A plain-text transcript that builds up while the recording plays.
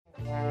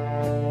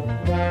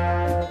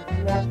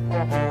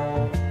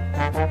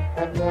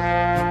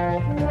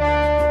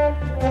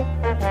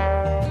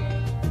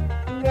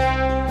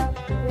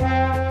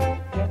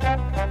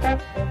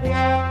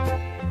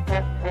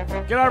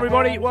G'day,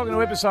 everybody. Welcome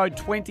to episode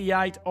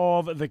 28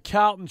 of The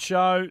Carlton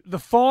Show, the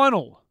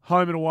final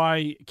home and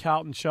away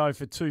Carlton show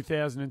for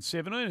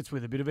 2017. It's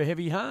with a bit of a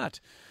heavy heart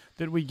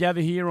that we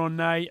gather here on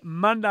a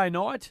Monday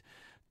night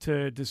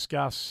to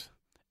discuss,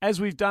 as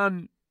we've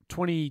done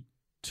 21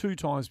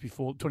 times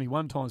before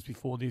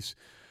this,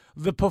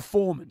 the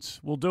performance.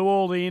 We'll do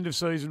all the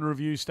end-of-season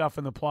review stuff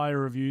and the player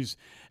reviews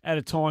at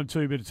a time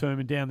to be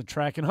determined down the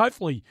track, and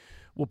hopefully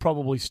we'll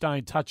probably stay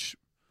in touch.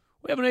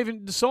 We haven't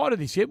even decided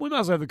this yet. We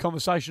must have the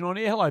conversation on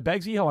here. Hello,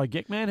 Bagsy. Hello,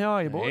 Geckman. How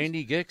are you, boys?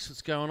 Andy, Gex,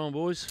 what's going on,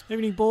 boys?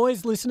 Evening,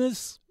 boys,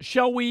 listeners.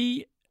 Shall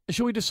we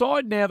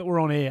decide now that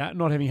we're on air,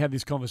 not having had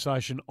this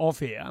conversation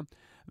off air,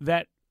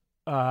 that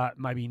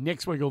maybe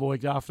next week or the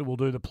week after we'll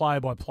do the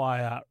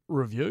player-by-player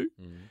review,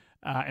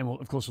 and we'll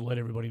let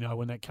everybody know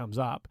when that comes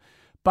up.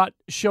 But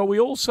shall we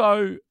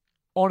also,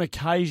 on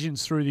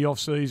occasions through the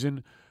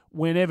off-season,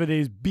 whenever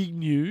there's big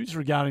news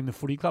regarding the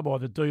footy club,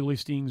 either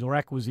delistings or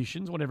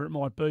acquisitions, whatever it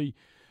might be,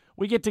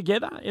 we get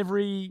together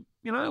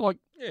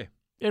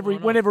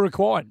whenever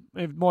required.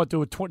 It might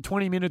do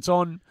 20 minutes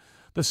on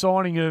the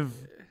signing of,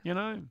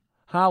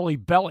 Harley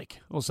Bellick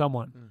or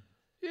someone.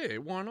 Yeah,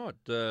 why not?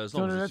 As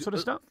long as sort of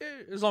stuff?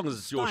 As long as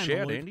it's your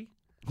shout, Andy.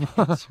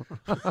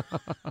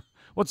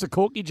 What's the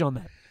corkage on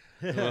that?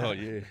 Oh,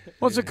 yeah.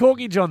 What's the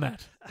corkage on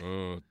that?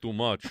 Too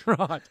much.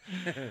 Right.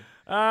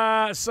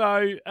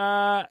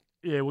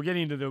 We'll get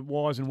into the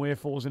whys and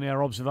wherefores and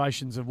our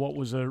observations of what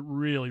was a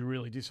really,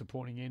 really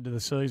disappointing end of the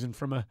season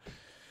from a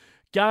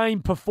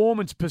game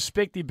performance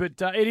perspective.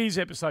 But it is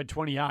episode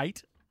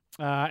 28,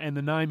 and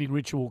the naming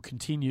ritual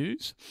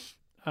continues.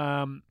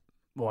 I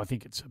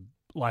think it's a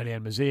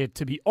lay-down misere,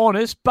 to be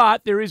honest.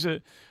 But there is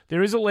a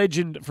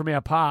legend from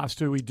our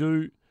past who we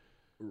do.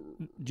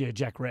 Yeah,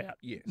 Jack Rout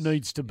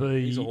needs to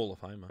be. He's a Hall of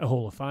Famer. A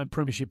Hall of Fame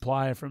premiership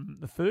player from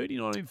the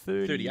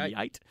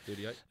 1938.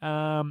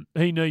 38.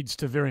 He needs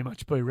to very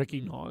much be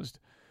recognised,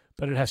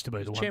 but it has to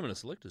be the one. Chairman of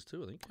selectors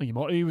too, I think.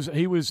 He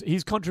was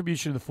his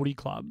contribution to the footy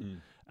club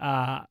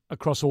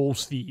across all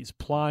spheres,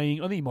 playing.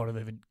 I think he might have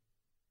even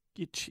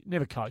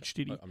never coached,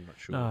 did he? I'm not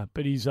sure. No,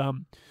 but he's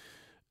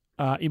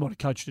he might have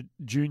coached at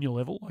junior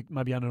level, like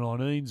maybe under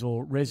 19s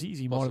or resis.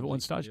 He might have at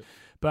one stage. Yep.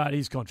 But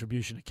his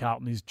contribution to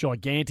Carlton is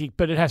gigantic.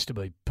 But it has to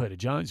be Peter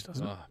Jones,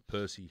 doesn't it?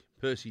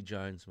 Percy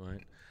Jones,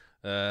 mate.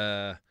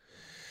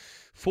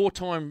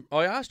 4-time.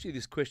 I asked you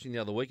this question the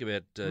other week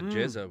about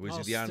Jezza. Was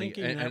he the only?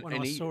 And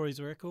when I saw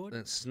his record.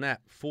 And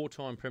snap,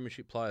 4-time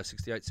premiership player,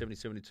 68, 70,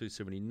 72,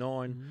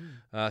 79.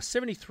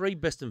 73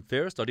 best and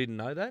fairest. I didn't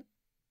know that.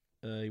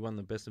 He won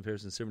the best and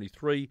fairest in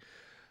 73.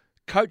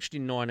 Coached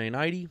in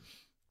 1980.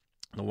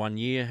 The 1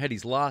 year. Had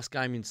his last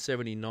game in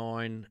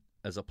 79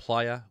 as a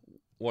player.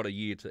 What a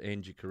year to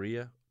end your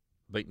career.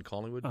 Beating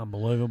Collingwood.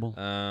 Unbelievable.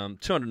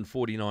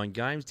 249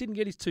 games. Didn't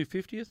get his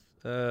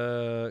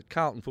 250th.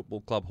 Carlton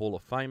Football Club Hall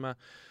of Famer.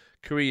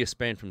 Career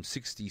span from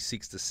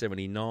 66 to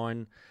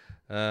 79.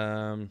 He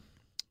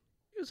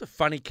was a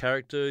funny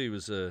character. He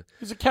was a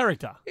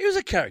character. He was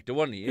a character,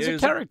 wasn't he? He was a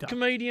character.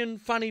 Comedian,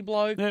 funny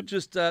bloke. Yep.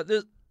 Just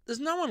there's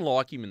no one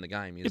like him in the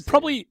game. It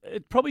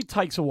probably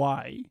takes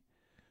away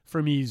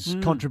from his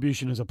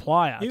contribution as a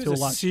player. He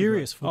was a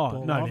serious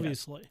footballer,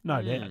 obviously.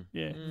 No doubt,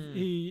 yeah.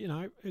 He,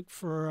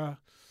 for a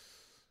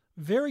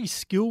very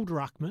skilled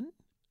ruckman,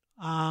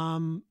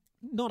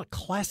 not a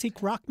classic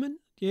ruckman,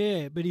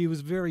 but he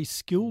was very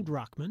skilled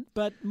ruckman,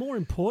 but more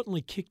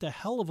importantly, kicked a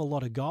hell of a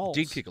lot of goals.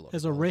 Did kick a lot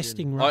as of a goals,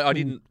 resting ruckman. I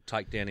didn't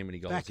take down how many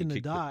goals back he in the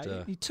kicked,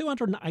 day. He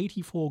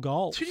 284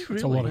 goals. Did you really?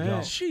 That's a lot of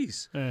goals.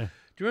 Jeez. Yeah.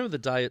 Do you remember the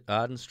day at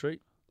Arden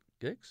Street,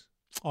 Gex?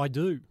 I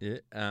do. Yeah.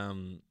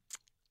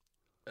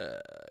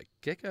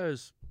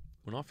 Gecko's,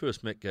 when I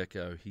first met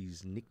Gecko,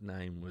 his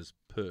nickname was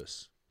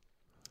Purse.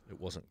 It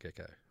wasn't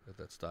Gecko at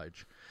that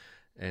stage.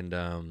 And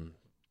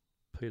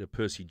Peter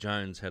Percy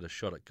Jones had a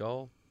shot at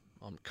goal.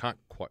 Can't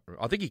quite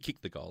remember. I think he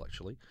kicked the goal,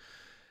 actually.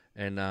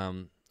 And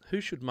who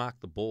should mark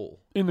the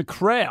ball? In the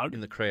crowd? In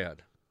the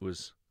crowd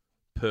was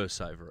Purse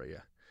over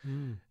here.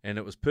 And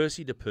it was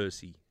Percy to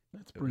Percy.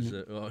 That's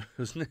brilliant. I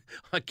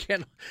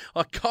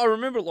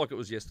remember it like it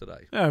was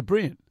yesterday. Oh,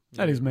 brilliant.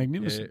 That is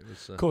magnificent. Yeah, it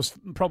was, of course,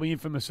 probably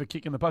infamous for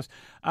kicking the post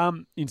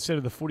instead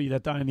of the footy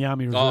that day in the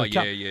Army Reserve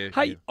Cup.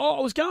 Hey, I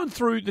was going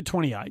through the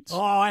 28s. Oh,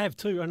 I have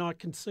too, and I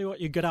can see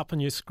what you got up on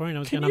your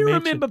screen. Can you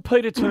remember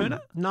Peter Turner?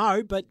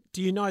 No, but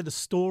do you know the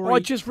story? I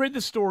just read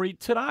the story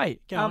today.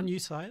 Go on, you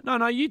say it.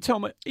 No, you tell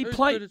me. He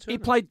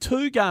played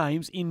 2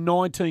 games in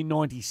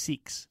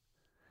 1996.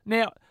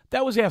 Now,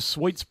 that was our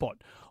sweet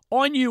spot.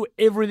 I knew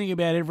everything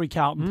about every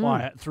Carlton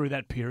player through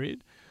that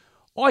period.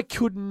 I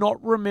could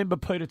not remember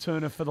Peter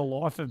Turner for the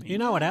life of me. You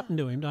know what happened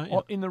to him, don't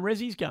you? In the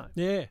Resis game.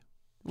 Yeah.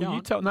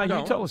 You tell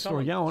the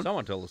story. Go on.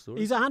 Someone tell the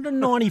story. He's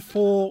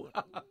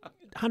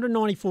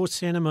 194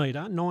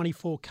 centimetre,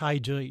 94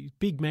 kg.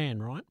 Big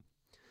man, right?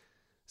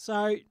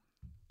 So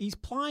he's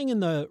playing in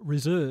the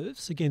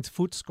reserves against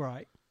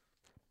Footscray.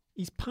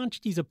 He's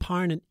punched his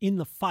opponent in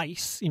the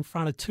face in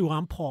front of 2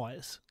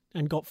 umpires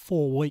and got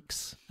 4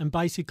 weeks and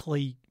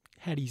basically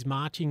had his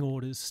marching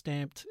orders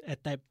stamped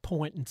at that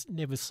point and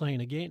never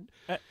seen again.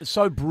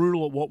 So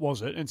brutal at what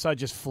was it, and so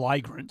just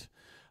flagrant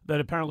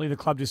that apparently the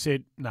club just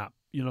said, "No,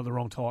 you're not the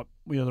wrong type.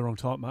 You're the wrong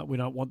type, mate. We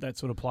don't want that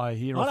sort of player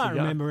here." I don't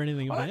remember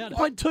anything about it. He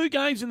played 2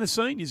 games in the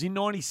seniors in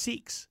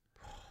 '96.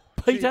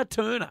 Peter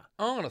Turner.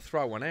 I'm going to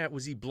throw one out.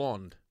 Was he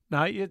blonde?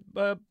 No,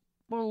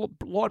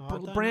 light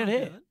brown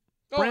hair.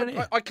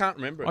 I can't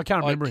remember it. I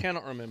can't remember it. I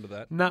cannot remember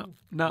that.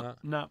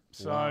 No.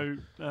 So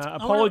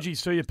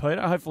apologies to you,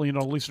 Peter. Hopefully you're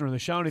not a listener of the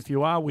show, and if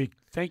you are, we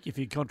thank you for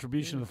your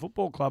contribution to the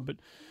football club. But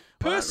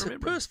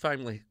Perth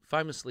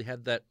famously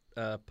had that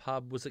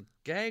pub. Was it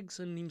Gags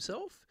and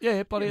himself?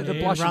 Yeah, bloody the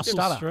Blush and Russell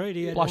Stutter. Street.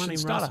 He had Blush one and in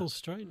Stutter. Russell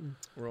Street.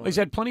 Right. He's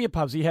had plenty of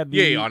pubs. He had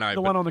the, I know,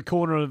 the one on the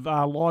corner of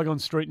Lygon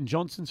Street and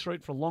Johnson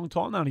Street for a long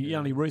time. He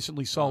only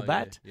recently sold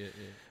that. Yeah.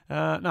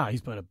 No,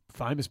 he's been a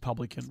famous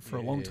publican for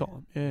a long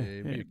time.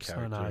 Yeah.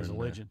 So no, he's a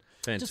legend.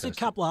 Fantastic. Just a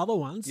couple of other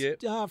ones.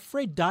 Yep.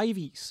 Fred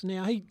Davies.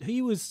 Now,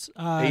 he was...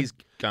 he's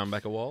going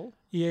back a while.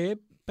 Yeah,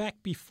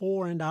 back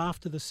before and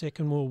after the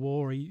Second World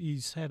War.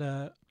 He's had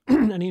an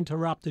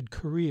interrupted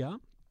career,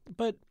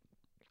 but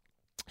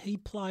he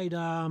played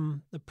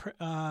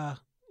the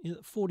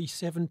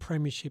 47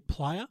 premiership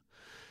player,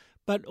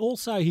 but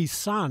also his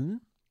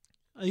son,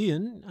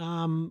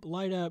 Ian,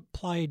 later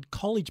played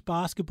college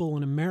basketball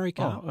in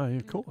America. Oh, yeah,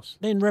 of course.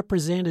 Then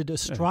represented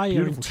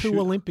Australia in 2 shooter.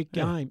 Olympic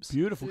Games.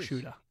 Beautiful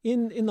shooter.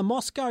 In the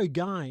Moscow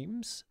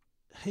Games,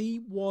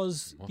 he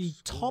was the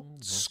top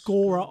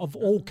scorer of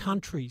all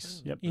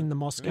countries in the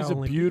Moscow He's a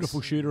Olympics.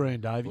 beautiful shooter,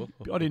 Ian Davey.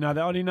 I didn't know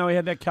that. I didn't know he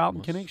had that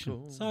Carlton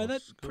connection. So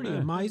that's pretty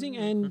amazing.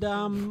 And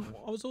I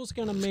was also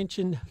going to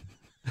mention...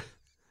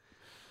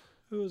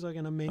 Who was I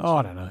going to mention? Oh,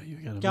 I don't know. You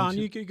were going to Go on,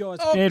 mention. you guys.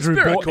 Oh, Andrew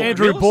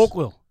Spiro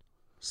Borkwell.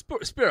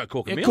 Spiro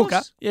Corker.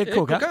 Cooker. Yeah,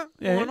 Cooker.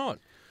 Yeah. Why not?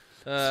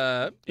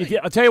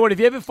 I'll tell you what, if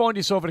you ever find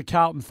yourself at a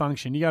Carlton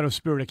function, you go to a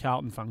Spirit of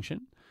Carlton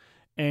function,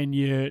 and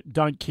you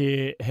don't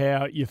care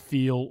how you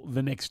feel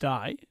the next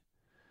day,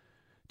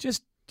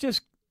 just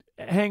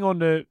hang on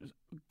to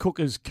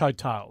Cooker's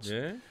coattails.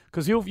 Yeah.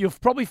 Because you'll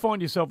probably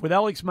find yourself with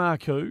Alex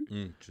Marcoux,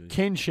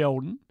 Ken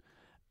Sheldon,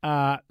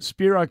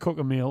 Spiro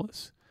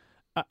Cooker-Mealis,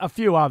 a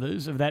few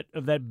others of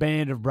that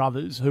band of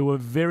brothers who were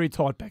very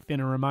tight back then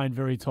and remain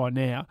very tight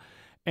now.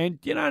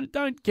 And,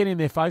 don't get in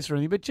their face or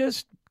anything, but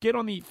just get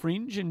on the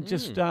fringe and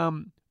just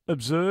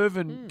observe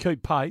and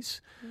keep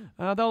pace.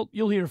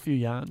 You'll hear a few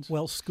yarns.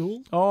 Well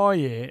schooled. Oh,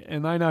 yeah,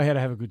 and they know how to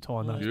have a good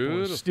time, those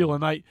Beautiful. boys. Still,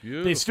 and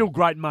they're still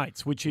great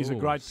mates, which is a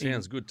great thing.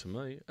 Sounds good to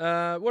me.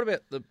 What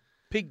about the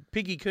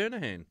Piggy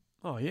Kernahan?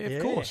 Oh, yeah,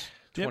 of course.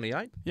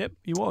 28? Yep,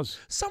 he was.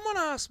 Someone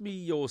asked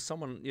me, I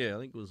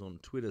think it was on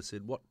Twitter,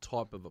 said what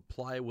type of a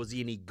player, was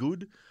he any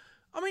good?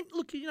 I mean,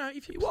 look,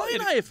 if you're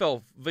playing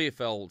AFL,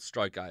 VFL,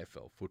 stroke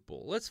AFL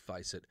football, let's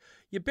face it,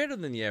 you're better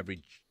than the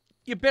average.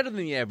 You're better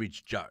than the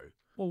average Joe.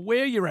 Well,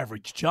 we're your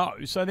average Joe,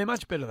 so they're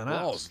much better than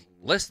us. I was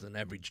less than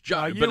average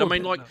Joe, No, but I you're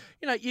mean, better.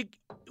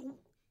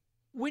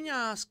 when you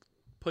ask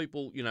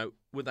people,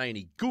 were they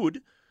any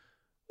good?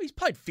 He's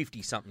played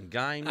 50-something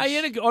games. Hey,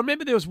 I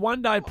remember there was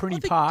one day at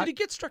Prinny Park. Did he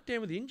get struck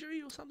down with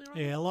injury or something?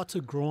 Yeah, lots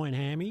of groin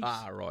hammies.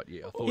 Ah, right,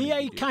 yeah. I thought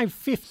He came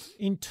 5th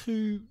in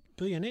 2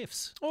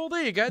 BNFs. Oh,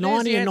 there you go. There's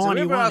 90 the and answer.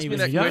 Whoever 91 asked he me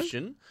was that young.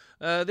 question,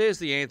 there's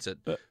the answer.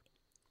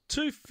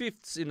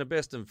 2/5 in the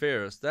best and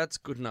fairest, that's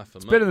good enough for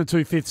me. Better than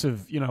 2/5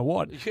 of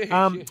what.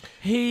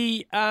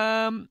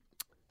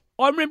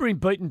 I remember him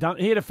beating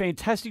he had a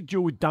fantastic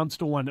duel with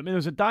Dunstall one. I mean, there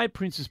was a day at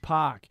Princes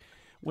Park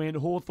when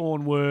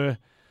Hawthorn were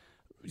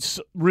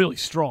really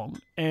strong,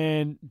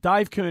 and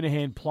Dave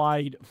Kernahan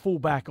played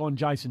fullback on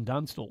Jason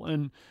Dunstall,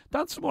 and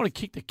Dunstall might have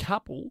kicked a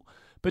couple,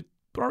 but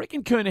I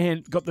reckon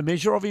Kernahan got the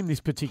measure of him this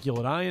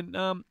particular day,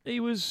 and it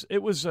was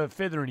a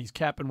feather in his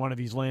cap and one of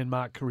his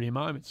landmark career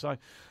moments. So,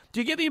 do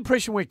you get the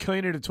impression we're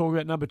keener to talk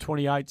about number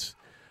 28s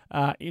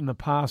in the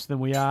past than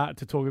we are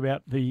to talk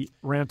about the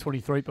round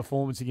 23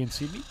 performance against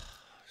Sydney?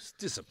 It's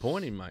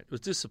disappointing, mate. It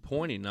was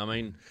disappointing. I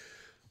mean,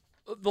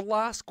 the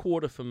last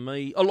quarter for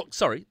me... Oh, look,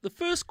 sorry. The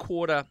first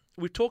quarter,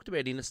 we talked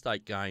about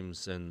interstate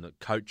games, and the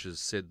coaches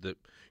said that,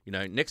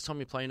 next time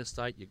you play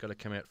interstate, you've got to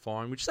come out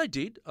firing, which they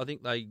did. I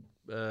think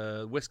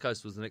West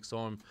Coast was the next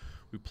time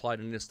we played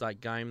an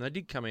interstate game. They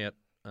did come out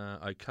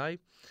okay.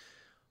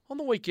 On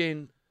the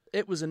weekend,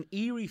 it was an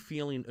eerie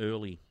feeling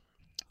early.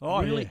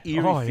 Oh, really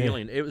yeah. Eerie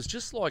feeling. It was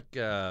just like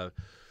the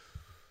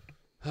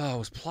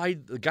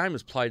game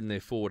was played in their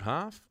forward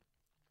half.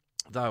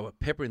 They were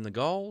peppering the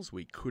goals.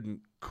 We could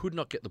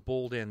not get the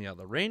ball down the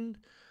other end.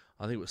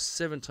 I think it was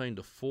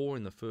 17-4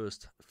 in the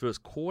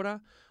first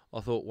quarter. I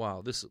thought,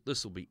 wow, this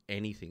will be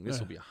anything. This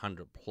will be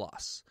 100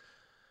 plus.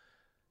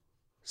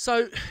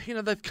 So,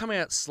 they've come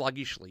out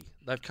sluggishly.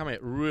 They've come out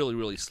really,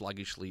 really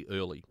sluggishly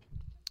early.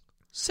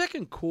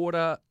 Second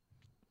quarter,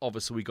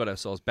 obviously we got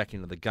ourselves back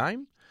into the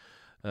game.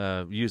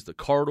 Used the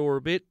corridor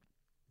a bit.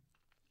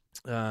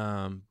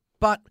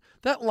 But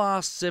that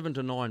last 7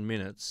 to 9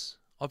 minutes,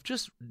 I've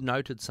just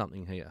noted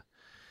something here.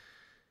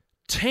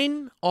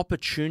 10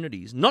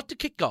 opportunities, not to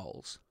kick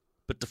goals,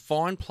 but to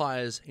find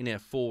players in our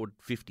forward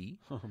 50.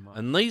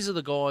 And these are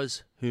the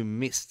guys who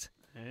missed.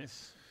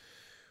 Yes.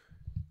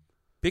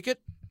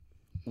 Pickett,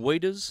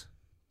 Wieders,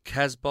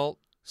 Casbolt,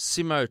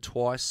 Simo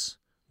twice,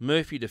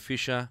 Murphy to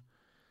Fisher,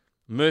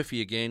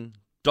 Murphy again,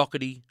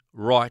 Doherty,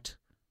 Wright,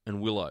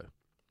 and Willow.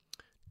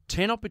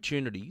 10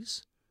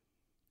 opportunities,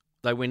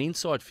 they went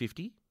inside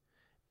 50,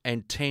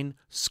 and 10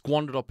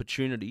 squandered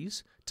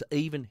opportunities to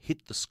even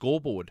hit the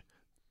scoreboard.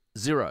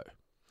 0.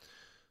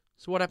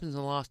 So what happens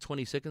in the last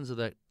 20 seconds of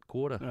that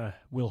quarter?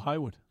 Will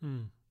Hayward.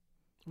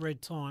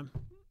 Red time.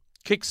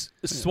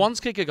 Swans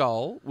kick a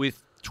goal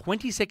with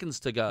 20 seconds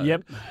to go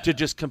to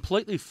just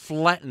completely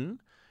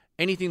flatten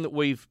anything that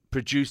we've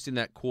produced in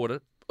that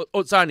quarter.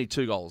 It's only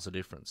 2 goals the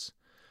difference.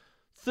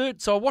 So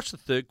I watched the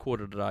third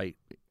quarter today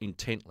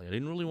intently. I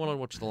didn't really want to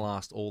watch the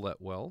last all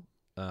that well,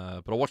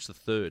 but I watched the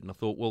third and I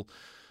thought, well,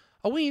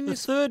 are we in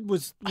this? The third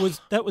was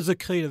that was the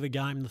key to the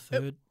game. The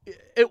third,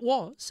 it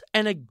was,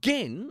 and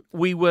again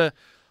we were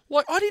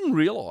like, I didn't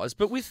realise,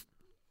 but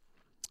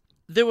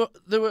there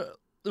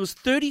was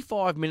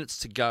 35 minutes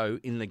to go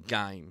in the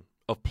game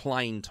of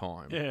playing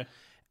time,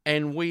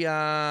 and we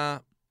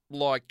are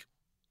like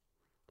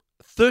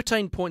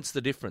 13 points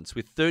the difference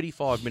with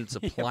 35 minutes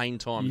of playing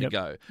time to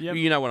go. Yep.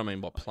 You know what I mean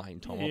by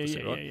playing time,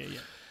 obviously, right?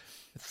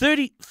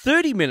 Yeah.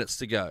 30 minutes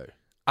to go,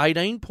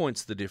 18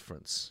 points the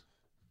difference.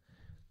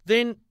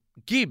 Then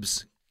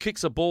Gibbs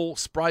kicks a ball,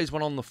 sprays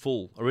one on the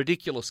full, a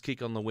ridiculous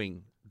kick on the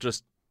wing,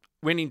 just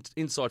went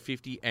inside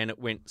 50 and it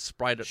went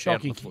sprayed it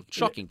out on the foot.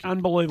 Shocking kick.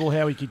 Unbelievable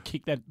how he could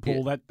kick that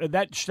ball.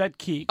 That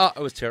kick. Oh,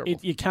 it was terrible.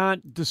 You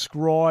can't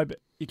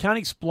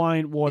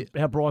explain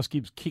how Bryce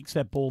Gibbs kicks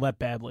that ball that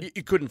badly.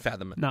 You couldn't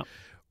fathom it. No.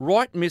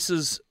 Wright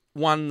misses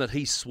one that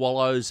he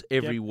swallows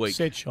every week.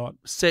 Set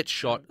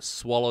shot,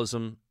 swallows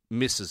them,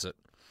 misses it.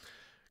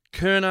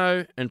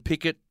 Curnow and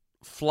Pickett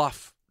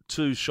fluff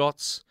 2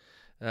 shots.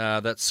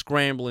 That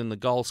scramble in the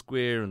goal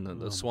square and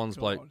the Swans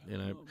bloke,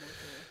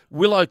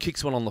 Willow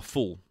kicks one on the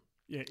full.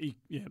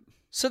 Yeah.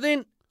 So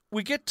then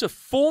we get to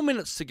 4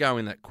 minutes to go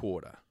in that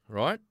quarter,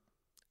 right?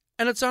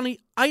 And it's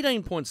only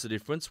 18 points the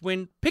difference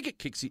when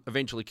Pickett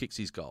eventually kicks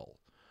his goal,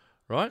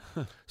 right?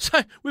 So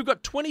we've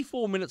got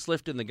 24 minutes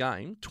left in the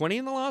game, 20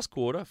 in the last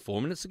quarter,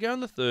 4 minutes to go in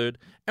the third,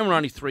 and we're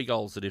only 3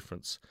 goals the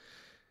difference.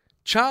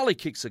 Charlie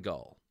kicks a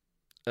goal.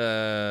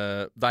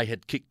 They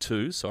had kicked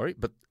 2,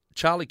 but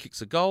Charlie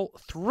kicks a goal,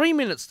 3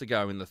 minutes to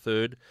go in the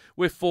third.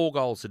 We're 4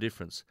 goals the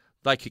difference.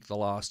 They kick the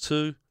last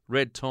 2,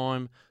 red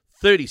time,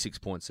 36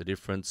 points the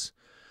difference.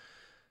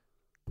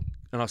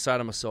 And I say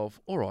to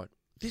myself, all right,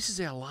 this is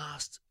our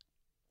last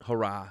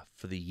hurrah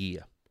for the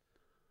year.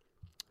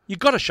 You've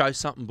got to show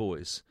something,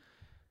 boys.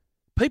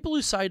 People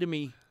who say to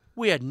me,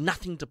 we had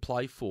nothing to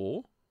play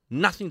for,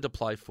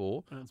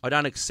 I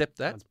don't accept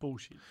that. That's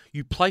bullshit.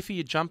 You play for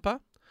your jumper.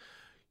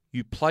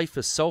 You play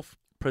for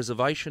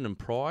self-preservation and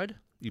pride.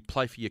 You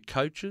play for your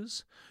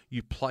coaches,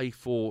 you play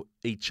for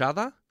each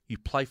other, you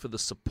play for the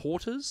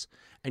supporters,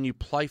 and you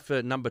play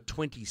for number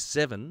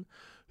 27,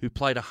 who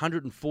played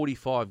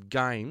 145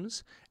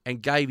 games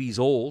and gave his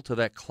all to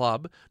that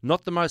club.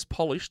 Not the most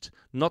polished,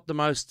 not the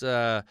most,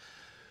 not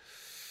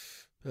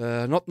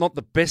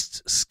the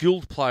best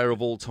skilled player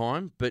of all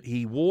time, but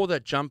he wore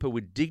that jumper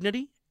with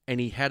dignity, and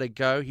he had a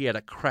go. He had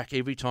a crack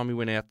every time he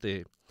went out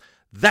there.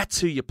 That's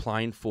who you're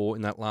playing for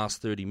in that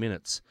last 30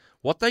 minutes.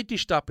 What they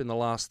dished up in the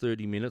last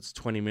 30 minutes,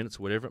 20 minutes,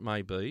 whatever it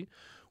may be,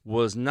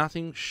 was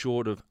nothing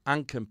short of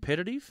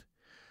uncompetitive.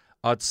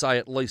 I'd say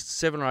at least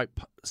 7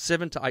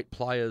 to 8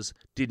 players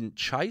didn't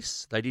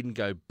chase. They didn't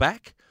go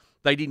back.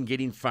 They didn't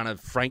get in front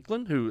of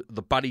Franklin, who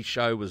the buddy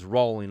show was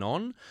rolling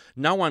on.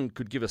 No one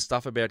could give a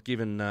stuff about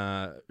giving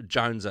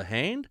Jones a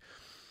hand.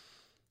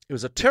 It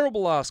was a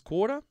terrible last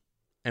quarter,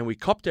 and we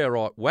copped our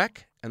right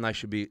whack, and they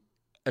should be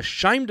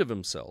ashamed of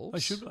themselves. They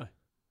should be.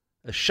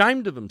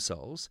 Ashamed of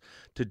themselves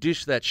to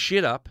dish that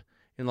shit up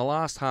in the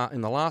last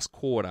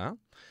quarter,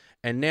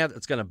 and now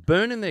it's going to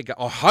burn in their gut.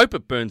 I hope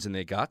it burns in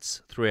their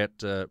guts throughout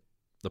the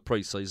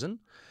pre-season,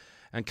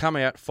 and come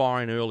out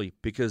firing early,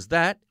 because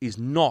that is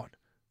not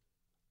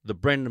the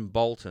Brendan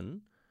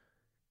Bolton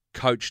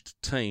coached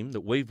team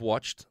that we've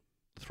watched.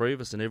 The 3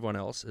 of us and everyone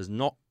else has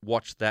not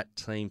watched that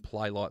team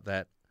play like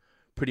that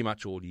pretty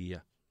much all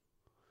year.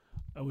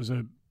 It was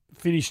a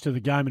finish to the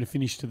game and a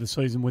finish to the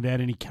season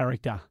without any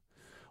character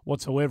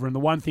whatsoever. And the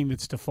one thing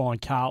that's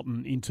defined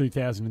Carlton in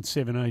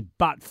 2017,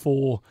 but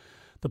for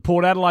the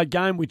Port Adelaide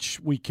game, which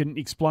we can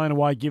explain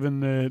away given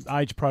the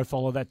age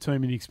profile of that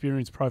team and the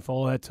experience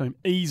profile of that team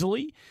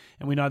easily,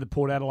 and we know that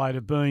Port Adelaide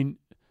have been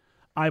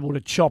able to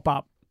chop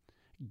up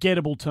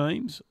gettable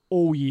teams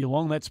all year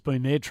long. That's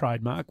been their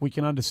trademark. We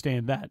can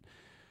understand that.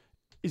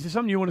 Is there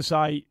something you want to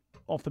say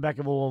off the back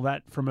of all of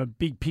that from a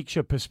big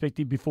picture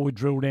perspective before we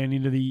drill down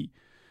into the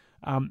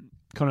kind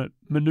of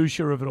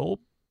minutiae of it all?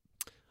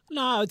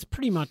 No, it's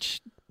pretty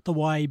much the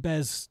way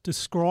Baz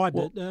described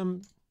it.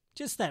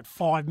 Just that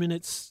 5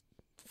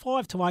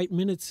 to 8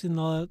 minutes in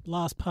the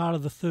last part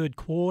of the third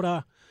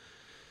quarter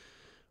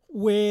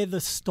where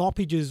the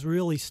stoppages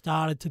really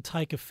started to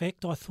take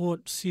effect. I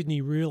thought Sydney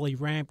really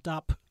ramped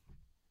up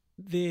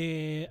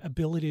their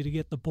ability to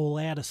get the ball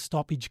out of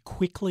stoppage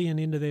quickly and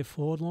into their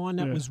forward line.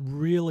 That was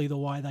really the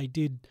way they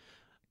did.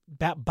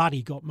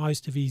 Buddy got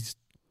most of his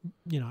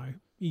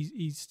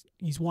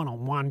he's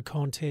one-on-one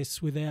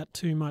contests without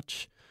too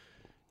much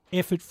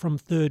effort from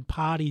third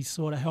parties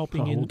sort of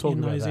helping in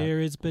those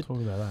areas. But we'll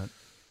talk about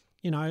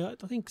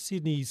that. I think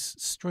Sydney's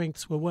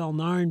strengths were well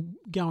known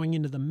going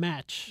into the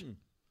match.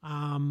 We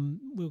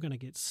were going to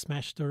get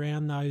smashed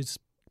around those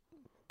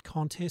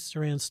contests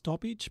around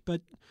stoppage,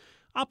 but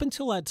up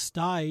until that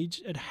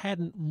stage, it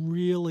hadn't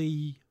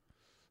really.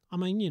 I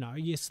mean,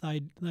 yes,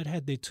 they'd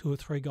had their 2 or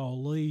 3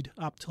 goal lead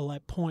up till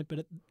that point,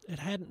 but it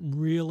hadn't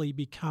really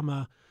become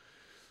a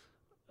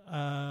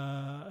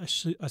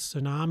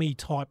tsunami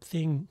type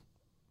thing.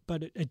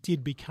 But it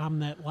did become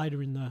that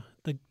later in the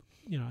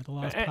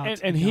last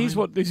parts. And here's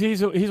what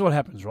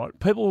happens, right?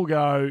 People will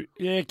go,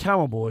 yeah,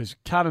 come on, boys,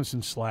 cut them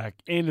some slack.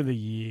 End of the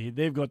year,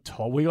 they've got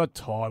tired. We got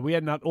tired. We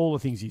had all the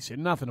things he said,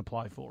 nothing to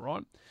play for,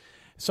 right?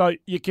 So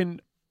you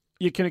can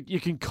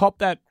cop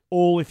that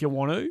all if you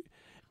want to,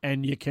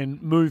 and you can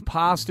move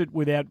past it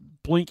without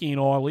blinking an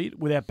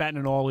eyelid, without batting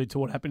an eyelid to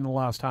what happened in the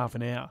last half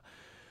an hour.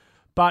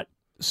 But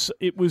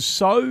it was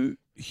so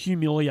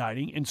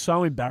humiliating and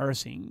so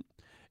embarrassing.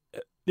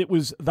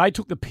 They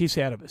took the piss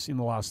out of us in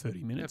the last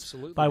 30 minutes.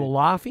 Absolutely. They were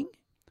laughing.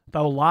 They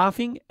were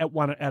laughing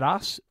at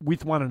us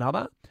with one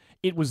another.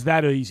 It was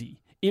that easy.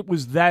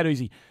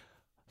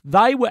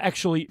 They were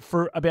actually,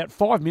 for about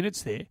 5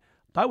 minutes there,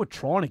 they were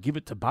trying to give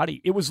it to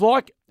Buddy. It was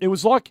like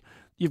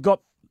you've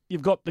got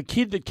the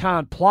kid that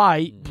can't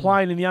play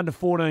playing in the under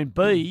 14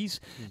 Bs,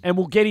 and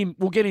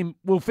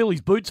we'll fill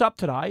his boots up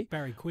today.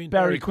 Barry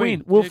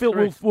Quinn. We'll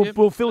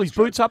fill his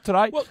boots up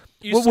today. Well,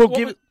 we'll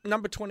give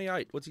number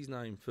 28. What's his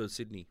name for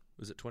Sydney?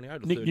 Was it 28 or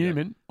Nick 38?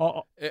 Newman.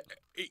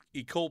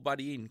 He called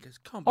Buddy in. Goes,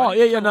 come on, Oh,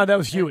 Buddy, yeah, no, that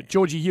was Hewitt,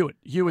 Georgie Hewitt.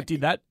 Hewitt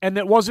did that, and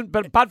that wasn't.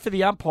 But for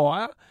the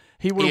umpire,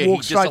 he would have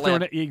walked straight through.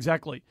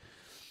 Exactly.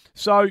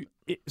 So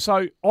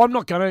I'm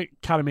not going to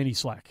cut him any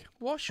slack.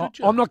 Why should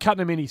you? I'm not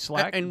cutting him any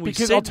slack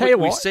because I'll tell you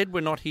why. We said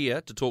we're not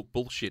here to talk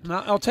bullshit. No,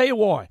 I'll tell you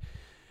why.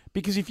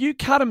 Because if you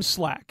cut him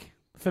slack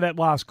for that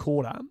last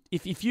quarter,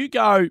 if you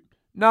go,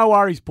 no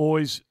worries,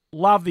 boys,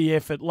 love the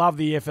effort.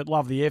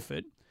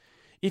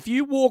 If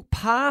you walk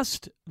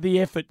past the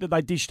effort that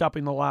they dished up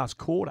in the last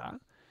quarter,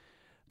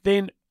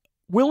 then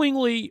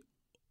willingly,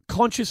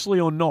 consciously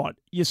or not,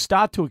 you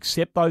start to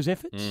accept those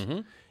efforts.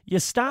 Mm-hmm. You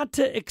start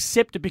to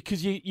accept it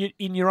because you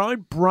in your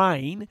own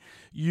brain,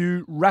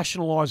 you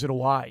rationalise it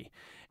away.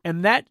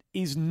 And that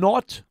is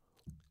not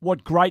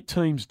what great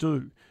teams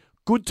do.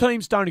 Good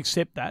teams don't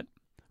accept that.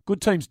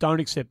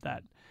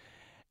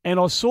 And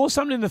I saw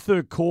something in the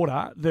third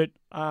quarter that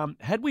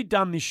had we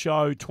done this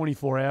show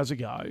 24 hours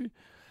ago,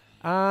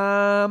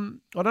 I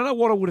don't know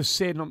what I would have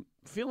said, and I'm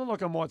feeling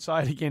like I might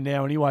say it again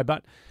now anyway,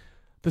 but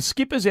the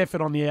skipper's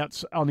effort on the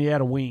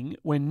outer wing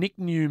when Nick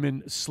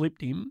Newman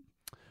slipped him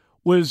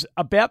was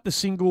about the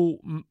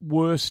single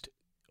worst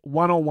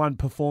one-on-one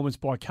performance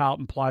by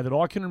Carlton player that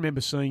I can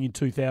remember seeing in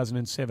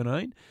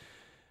 2017.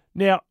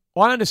 Now,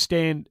 I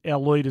understand our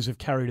leaders have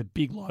carried a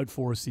big load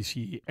for us this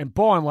year, and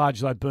by and large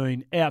they've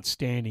been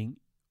outstanding,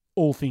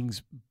 all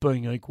things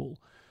being equal.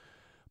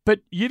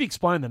 But you've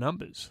explained the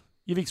numbers.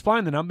 You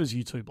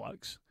two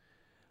blokes.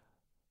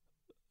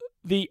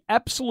 The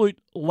absolute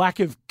lack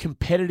of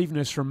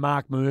competitiveness from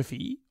Mark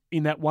Murphy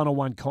in that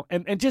one-on-one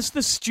and just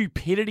the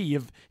stupidity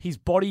of his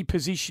body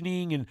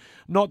positioning and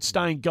not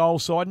staying goal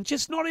side and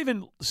just not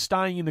even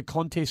staying in the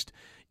contest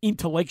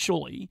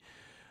intellectually,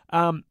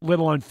 let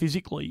alone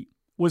physically,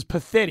 was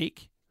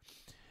pathetic.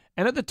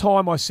 And at the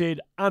time I said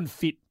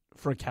unfit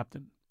for a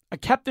captain. A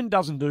captain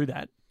doesn't do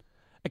that.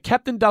 A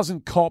captain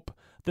doesn't cop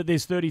that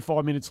there's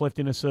 35 minutes left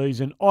in a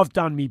season. I've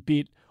done me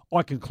bit.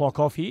 I can clock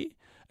off here.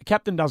 A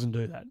captain doesn't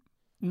do that.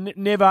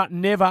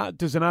 Never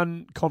does an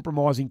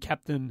uncompromising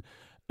captain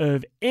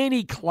of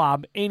any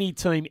club, any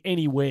team,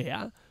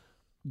 anywhere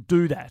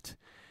do that.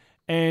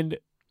 And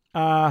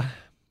I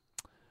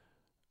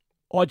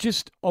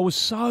was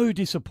so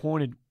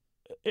disappointed.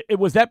 It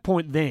was that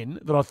point then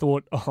that I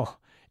thought,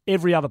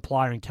 every other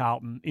player in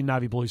Carlton in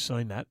Navy Blue's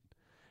seen that.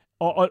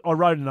 I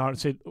wrote a note and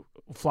said,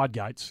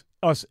 floodgates.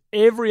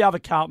 Every other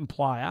Carlton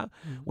player,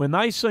 when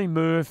they see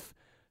Murph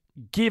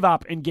give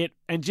up and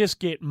just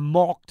get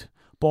mocked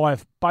by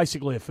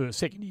basically a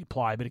second-year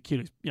player, but a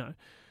kid who's,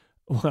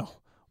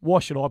 well, why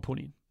should I put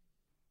in?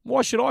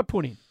 Why should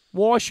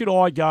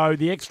I go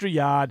the extra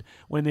yard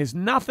when there's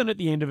nothing at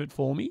the end of it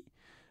for me?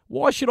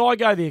 Why should I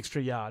go the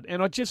extra yard?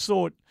 And I just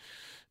thought,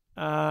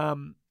 I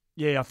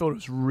thought it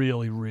was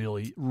really,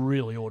 really,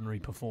 really ordinary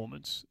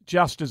performance.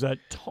 Just as a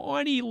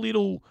tiny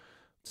little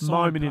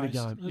moment in a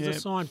game. There's a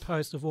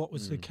signpost of what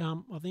was to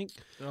come, I think.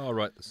 Oh, I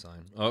wrote the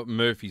same.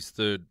 Murphy's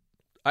third.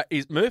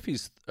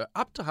 Murphy's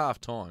up to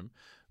half-time.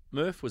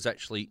 Murph was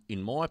actually,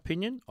 in my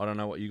opinion, I don't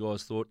know what you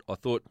guys thought. I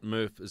thought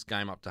Murph's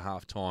game up to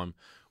half-time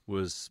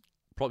was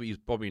probably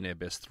in our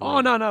best three.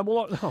 Oh, no.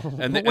 Well,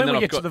 when we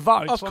get to the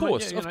votes. Of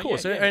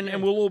course.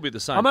 And we'll all be the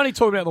same. I'm only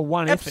talking about the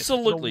one effort.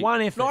 Absolutely. The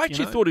one effort. No, I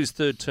actually thought his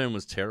third term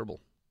was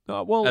terrible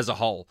as a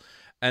whole.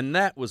 And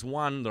that was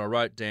one that I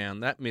wrote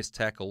down, that missed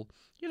tackle.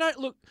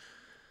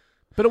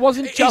 But it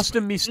wasn't just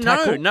a missed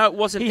tackle. No, it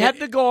wasn't. He had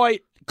the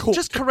guy cooked.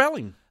 Just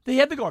corralling. He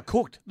had the guy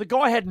cooked. The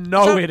guy had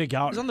nowhere to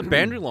go. He was on the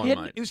boundary line,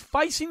 mate. He was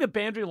facing the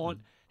boundary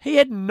line. He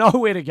had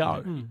nowhere to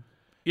go.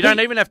 You don't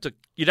even have to.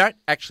 You don't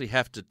actually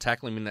have to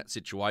tackle him in that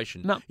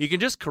situation. No. You can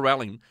just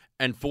corral him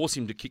and force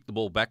him to kick the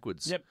ball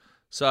backwards. Yep.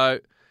 So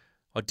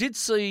I did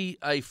see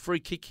a free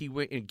kick. He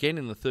went again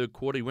in the third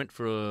quarter. He went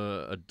for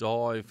a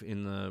dive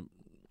on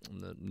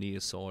the near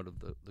side of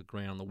the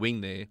ground, the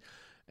wing there,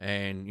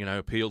 and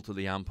appealed to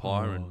the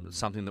umpire. And it's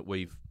something that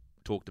we've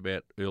talked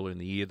about earlier in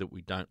the year that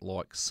we don't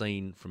like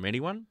seeing from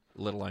anyone,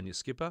 let alone your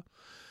skipper.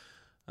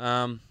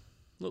 Look,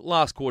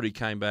 last quarter he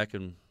came back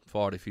and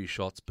fired a few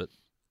shots, but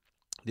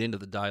at the end of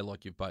the day,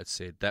 like you've both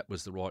said, that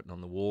was the writing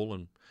on the wall,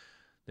 and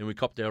then we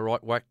copped our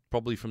right whack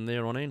probably from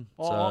there on in.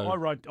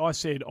 So, I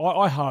said,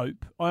 I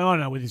hope, I don't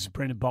know whether this is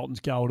Brendan Bolton's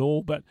go at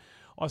all, but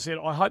I said,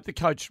 I hope the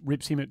coach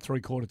rips him at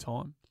three-quarter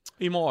time.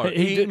 He might.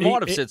 He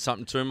might have said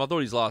something to him. I thought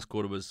his last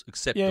quarter was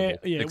acceptable.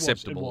 Yeah,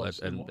 acceptable,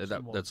 it was.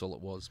 That's all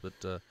it was.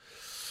 But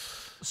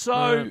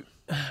so,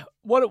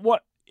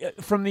 what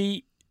from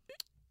an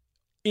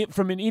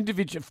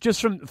individual,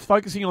 just from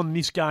focusing on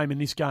this game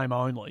and this game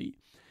only,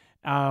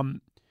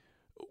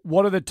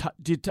 what are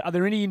are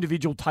there any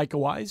individual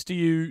takeaways? Do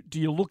you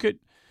look at?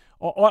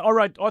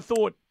 I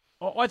thought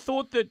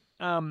that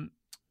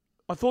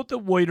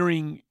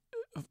Wiedering,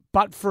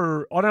 but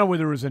for I don't know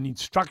whether it was an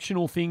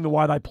instructional thing the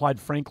way they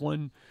played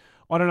Franklin.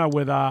 I don't know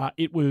whether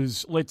it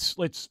was let's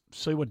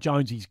see what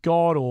Jonesy's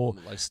got or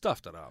they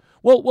stuffed it up.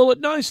 Well, at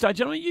no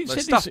stage. I mean, you've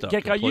said this, Gecko.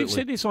 Completely. You've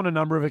said this on a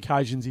number of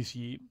occasions this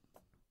year.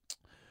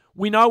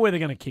 We know where they're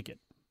going to kick it.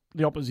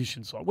 The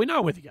opposition side. We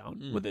know where they're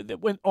going.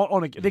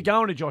 They're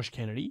going to Josh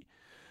Kennedy.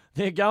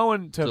 They're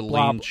going to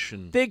Lynch.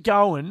 They're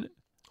going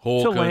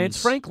Hawkins. to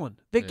Lance Franklin.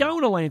 They're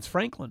going to Lance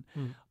Franklin.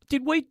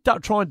 Did we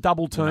try and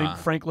double team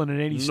Franklin at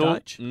any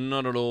stage?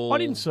 Not at all. I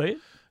didn't see it.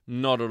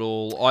 Not at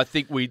all. I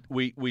think we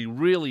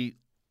really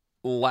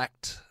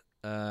lacked.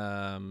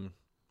 Look,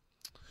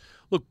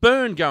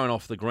 Byrne going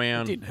off the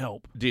ground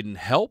Didn't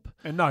help.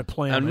 And no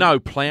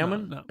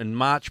Plowman. No. And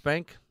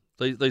Marchbank.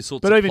 These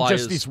sorts but of even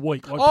players. just this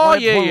week. Like No.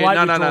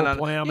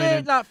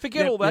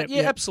 Forget all that.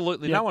 Yep.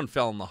 Absolutely. No one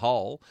fell in the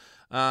hole.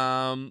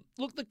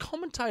 Look, the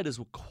commentators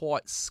were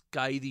quite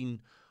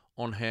scathing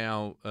on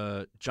how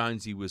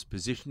Jonesy was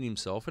positioning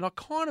himself, and I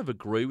kind of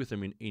agree with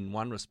him in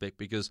one respect,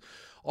 because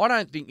I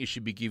don't think you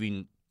should be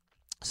giving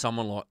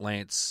someone like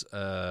Lance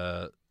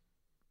the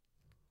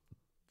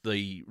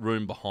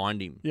room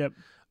behind him. Yep.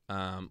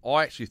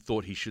 I actually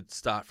thought he should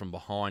start from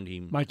behind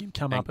him, make him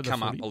come up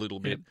a little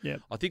bit.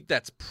 Yep. I think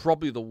that's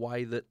probably the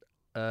way that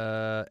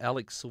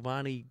Alex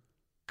Silvani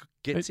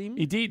gets him.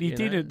 He did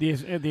at the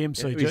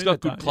MCG. He's got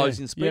good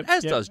closing speed,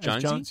 as does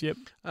Jonesy. Jones, yep.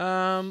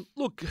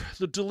 Look,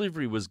 the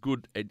delivery was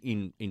good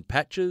in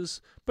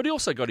patches, but he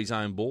also got his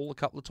own ball a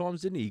couple of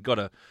times, didn't he? He got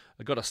a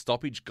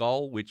stoppage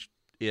goal, which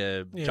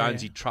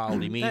Jonesy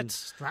trailed him in. That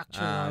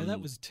structure, though,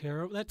 that was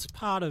terrible. That's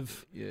part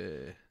of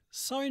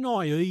so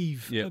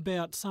naive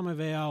about some of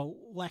our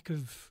lack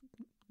of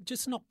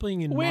just not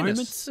being in awareness.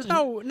 moments. There's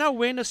no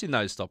awareness in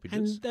those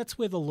stoppages. And that's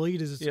where the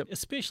leaders,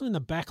 especially in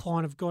the back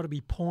line, have got to be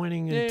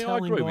pointing and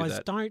telling guys,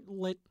 don't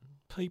let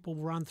people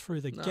run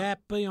through the gap,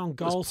 be on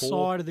goal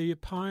side of the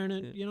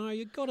opponent. Yeah.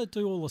 You've got to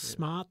do all the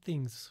smart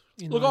things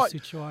in those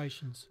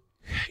situations.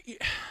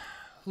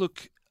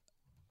 Look,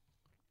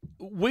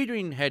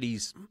 Wiedering had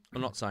his.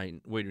 I'm not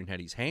saying Wiedering had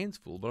his hands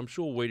full, but I'm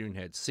sure Wiedering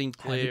had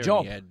Sinclair,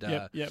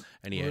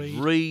 and he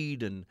had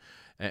Reed, and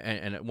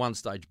at one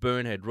stage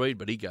Byrne had Reed,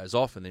 but he goes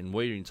off, and then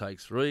Wiedering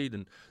takes Reed,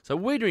 and so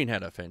Wiedering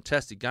had a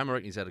fantastic game. I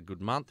reckon he's had a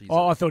good month.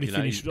 I thought he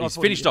finished. He's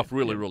finished off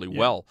really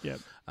well. Yep.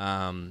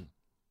 In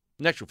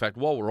actual fact,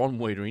 while we're on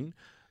Wiedering,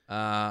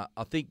 I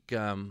think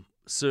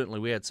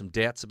certainly we had some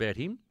doubts about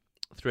him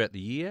throughout the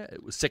year.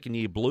 It was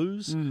second-year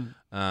blues.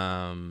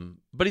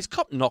 But he's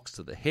copped knocks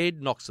to the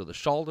head, knocks to the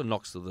shoulder,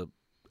 knocks to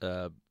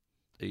the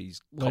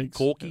he's copped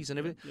corkies and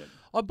everything. Yep.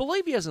 I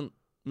believe he hasn't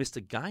missed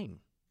a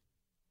game.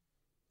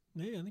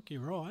 Yeah, I think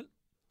you're right.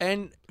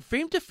 And for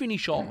him to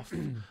finish off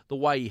the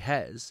way he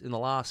has in the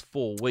last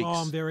 4 weeks...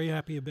 I'm very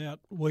happy about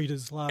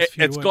Weeder's last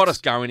few weeks. It's got us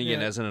going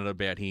again, hasn't it,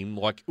 about him?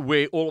 Like,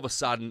 we're all of a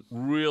sudden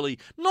really...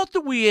 Not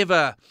that we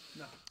ever...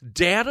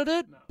 doubted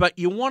it, but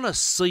you want to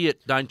see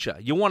it, don't you?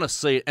 You want to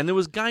see it. And there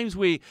was games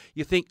where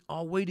you think,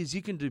 Weeders,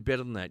 you can do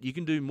better than that. You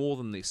can do more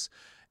than this.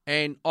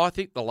 And I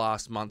think the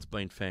last month's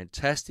been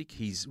fantastic.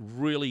 He's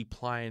really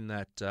playing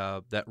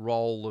that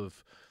role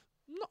of,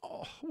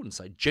 I wouldn't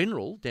say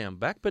general down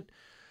back, but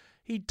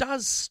he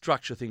does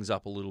structure things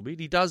up a little bit.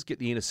 He does get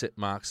the intercept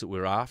marks that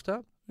we're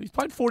after. He's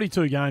played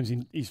 42 games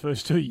in his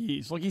first 2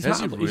 years. Like he's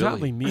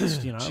hardly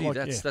missed. Gee,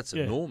 that's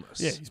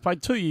enormous. Yeah, he's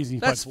played 2 years. And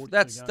he's played 42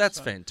 games. That's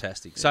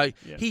fantastic. So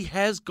he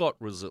has got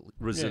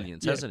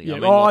resilience, hasn't he?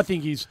 Yeah. I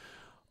think he's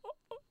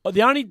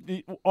the only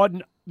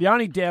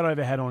doubt I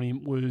ever had on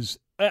him was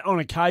on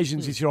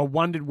occasions this year. I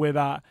wondered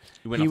whether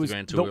he went off the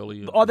ground too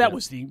early. That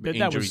was the. But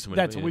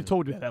that's we've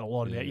talked about that a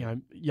lot about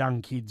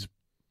young kids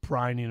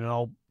praying in an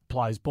old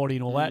player's body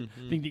and all that.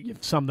 I think that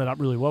you've summed that up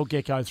really well,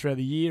 Gecko, throughout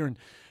the year, and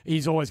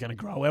he's always going to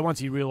grow out once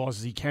he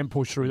realises he can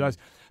push through those.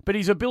 But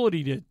his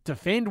ability to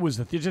defend was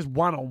just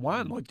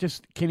one-on-one. Like,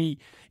 just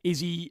is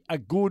he a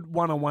good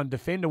one-on-one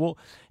defender? Well,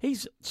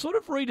 he's sort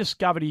of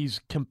rediscovered his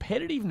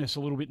competitiveness a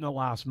little bit in the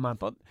last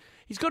month.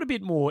 He's got a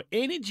bit more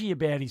energy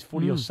about his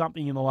footy or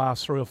something in the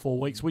last 3 or 4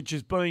 weeks, which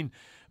has been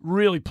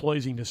really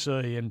pleasing to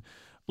see. And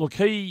look,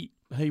 he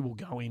will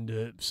go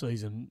into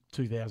season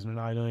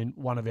 2018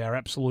 one of our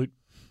absolute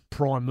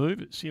prime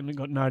movers. You've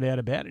got no doubt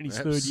about it in his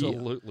third year.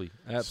 Absolutely.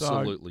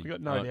 So, we've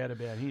got no doubt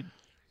about him.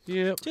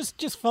 Yeah.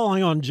 Just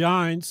following on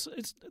Jones,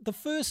 it's the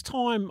first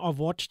time I've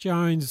watched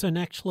Jones and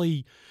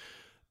actually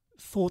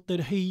thought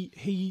that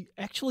he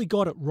actually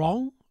got it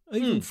wrong,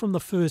 even from the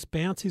first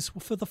bounces.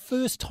 For the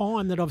first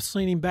time that I've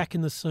seen him back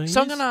in the scenes.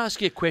 So I'm going to ask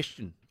you a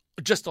question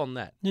just on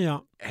that. Yeah.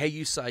 How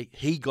you say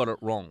he got it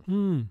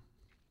wrong.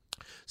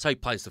 So he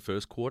plays the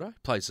first quarter,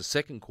 plays the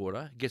second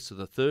quarter, gets to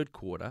the third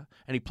quarter,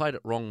 and he played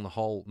it wrong the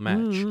whole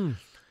match.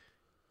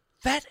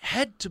 That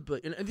had to be,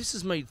 and this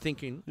is me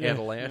thinking out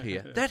aloud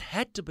here, that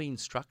had to be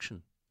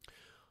instruction.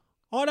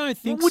 I don't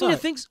think Wouldn't so. you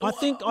think so?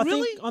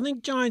 I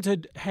think Jones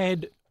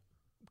had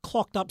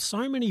clocked up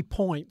so many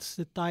points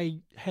that they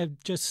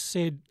have just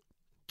said,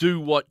 do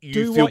what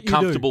you feel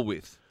comfortable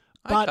with.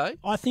 But Okay.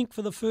 I think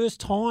for the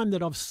first time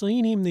that I've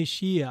seen him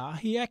this year,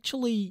 he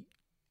actually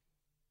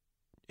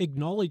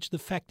acknowledged the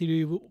fact that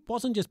he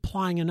wasn't just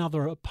playing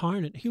another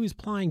opponent. He was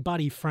playing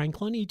Buddy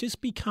Franklin. He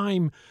just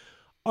became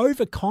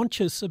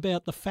overconscious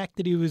about the fact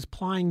that he was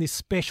playing this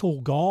special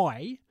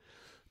guy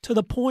to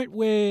the point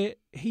where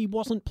he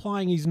wasn't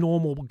playing his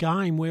normal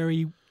game where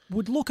he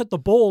would look at the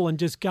ball and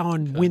just go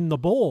and win the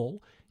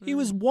ball. He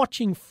was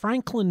watching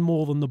Franklin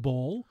more than the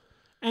ball,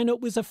 and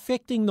it was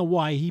affecting the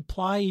way he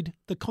played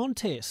the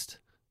contest.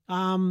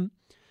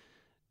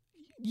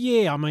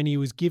 Yeah, I mean, he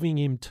was giving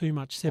him too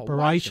much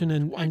separation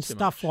and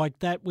stuff like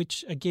that,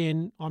 which,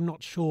 again, I'm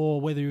not sure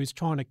whether he was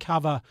trying to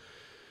cover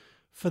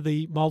for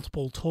the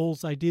multiple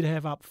tools they did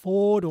have up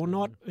forward or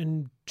not,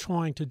 and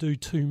trying to do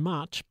too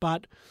much.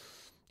 But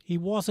he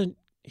wasn't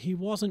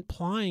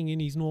playing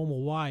in his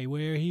normal way,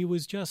 where he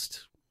was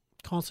just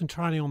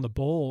concentrating on the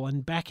ball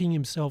and backing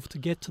himself to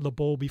get to the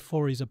ball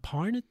before his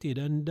opponent did.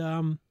 And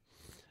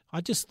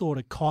I just thought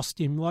it cost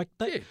him. Like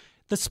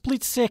the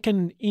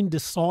split-second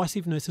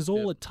indecisiveness is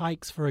all it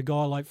takes for a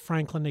guy like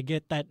Franklin to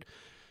get that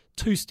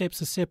 2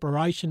 steps of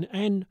separation.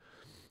 And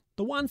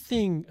the one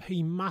thing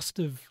he must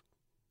have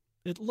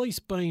at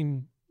least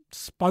been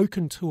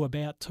spoken to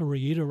about to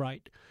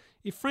reiterate,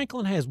 if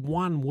Franklin has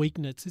one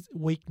weakness,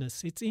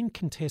 it's in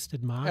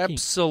contested marking.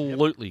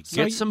 Absolutely.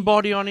 Yep. Get some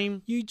body on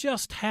him. You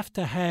just have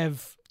to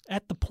have,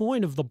 at the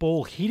point of the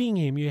ball hitting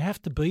him, you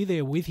have to be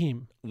there with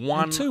him.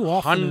 100%. And too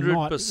often than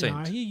not,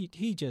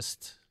 he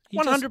just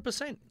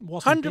 100%.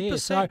 wasn't 100%. there.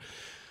 So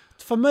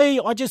for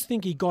me, I just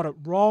think he got it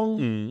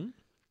wrong.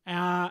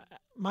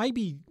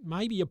 Maybe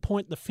you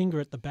point the finger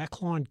at the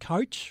backline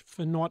coach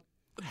for not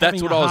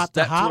having a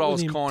heart-to-heart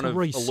with him kind of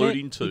reset,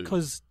 alluding to,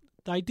 because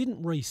they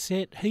didn't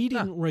reset. He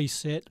didn't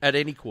reset at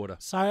any quarter.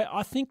 So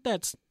I think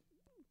that's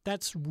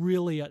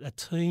really a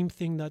team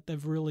thing that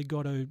they've really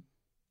got to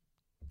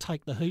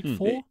take the heat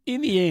for.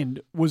 In the end,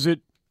 was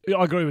it?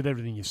 I agree with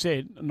everything you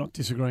said. I'm not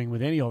disagreeing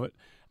with any of it.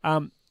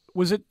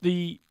 Was it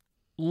the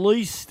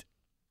least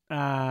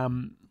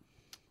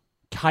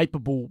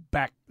capable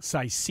back,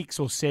 say 6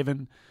 or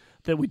 7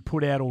 that we'd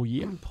put out all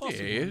year?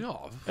 Possibly.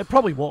 Yeah. It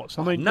probably was.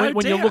 I mean,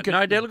 when you look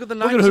at look at the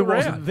names look at who around.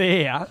 wasn't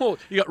there. Well,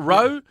 you got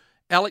Rowe,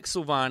 Alex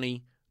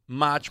Silvani,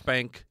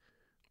 Marchbank,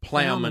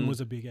 Plowman was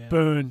a big out.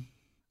 Burn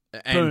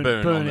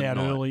Burn out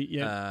night. early.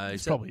 Yeah,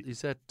 That's probably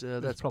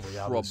probably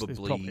others. There's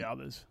probably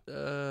others.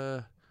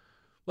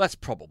 That's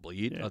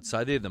probably it. Yeah. I'd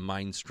say they're the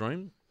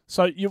mainstream.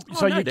 So you're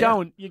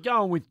going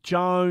with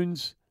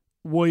Jones,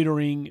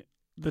 Wiedering,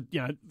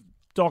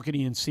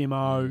 Doherty and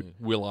Simo,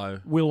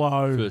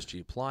 Willow, first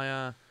year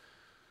player,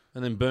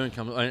 and then Byrne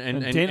comes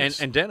and Dennis.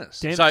 Dennis.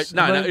 So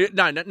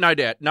no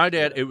doubt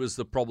it was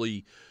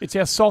it's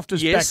our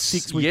softest back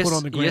 6 we put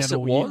on the ground. Yes, it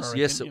all was.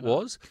 Year, Yes, it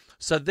was.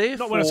 So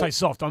therefore, not when I say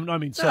soft, I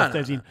mean soft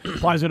as in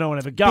players who don't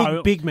want to have a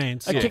go, big man,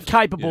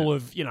 capable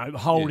of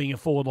holding a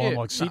forward line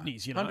like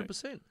Sydney's.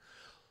 100%.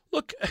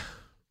 Look,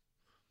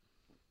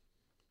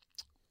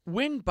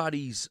 when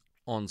Buddy's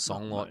on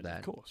song like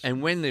that,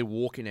 and when they're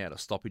walking out of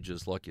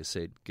stoppages, like you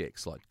said,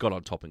 Gex, like got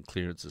on top in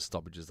clearances,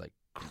 stoppages, they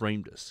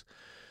creamed us.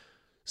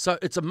 So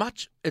it's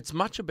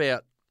much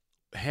about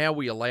how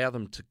we allow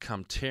them to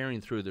come tearing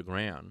through the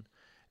ground,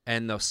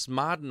 and they're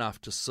smart enough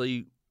to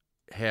see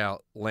how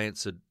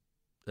Lance had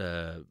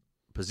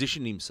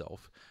positioned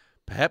himself,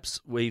 perhaps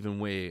even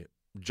where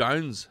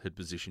Jones had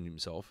positioned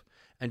himself,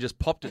 and just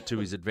popped it to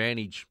his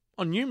advantage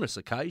on numerous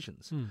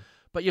occasions.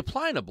 But you're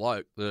playing a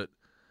bloke that,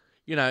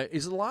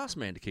 is the last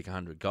man to kick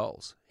 100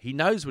 goals. He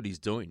knows what he's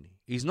doing.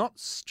 He's not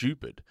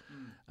stupid.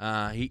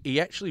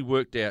 He actually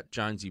worked out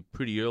Jonesy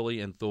pretty early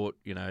and thought,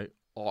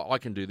 I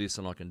can do this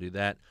and I can do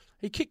that.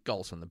 He kicked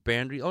goals from the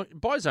boundary.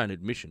 By his own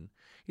admission,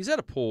 he's had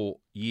a poor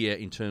year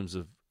in terms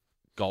of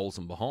goals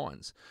and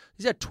behinds.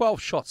 He's had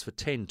 12 shots for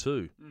 10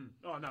 too.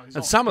 Oh, no, he's And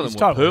not. some of He's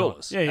them were totally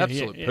pearlers. not.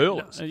 Absolute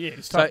pearlers. No,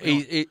 he's So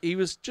totally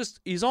not.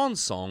 he's on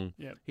song.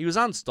 Yep. He was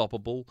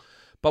unstoppable,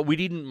 but we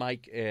didn't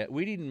make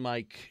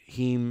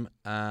him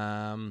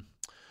accountable.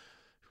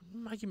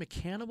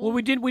 Well,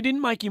 we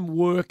didn't make him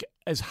work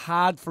as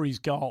hard for his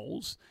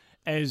goals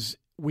as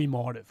we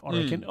might have.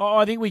 I reckon.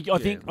 I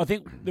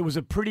think there was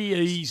a pretty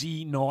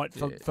easy night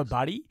for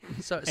Buddy.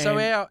 So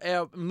our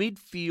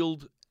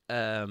midfield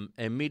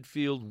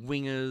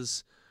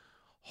wingers,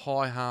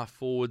 high half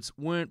forwards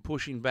weren't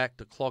pushing back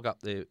to clog up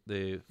their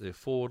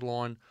forward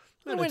line.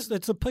 It's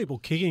the people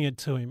kicking it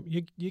to him.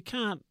 You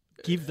can't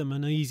give them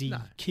an easy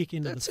kick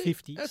into the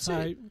 50.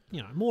 So,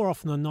 more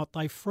often than not,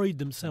 they freed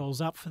themselves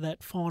up for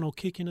that final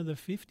kick into the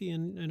 50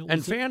 and it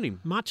was found him.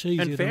 much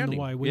easier than the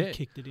way we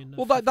kicked it into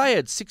the 50. They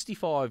had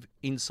 65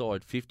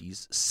 inside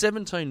 50s,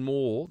 17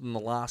 more than the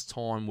last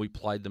time we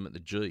played them at the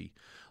G.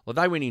 Well,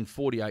 they went in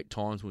 48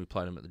 times when we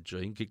played them at the G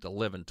and kicked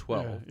 11,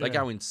 12. They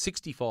go in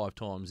 65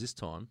 times this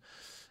time.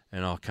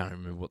 And I can't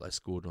remember what they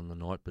scored on the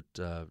night, but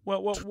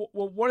well,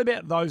 what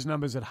about those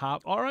numbers at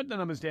half? I wrote the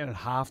numbers down at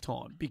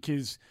halftime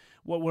because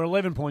we're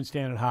 11 points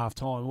down at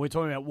halftime. We're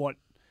talking about what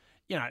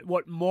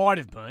might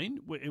have been.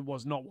 It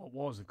was not what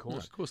was, of course. No,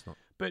 of course not.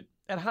 But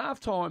at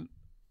halftime,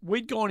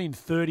 we'd gone in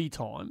 30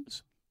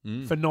 times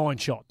for 9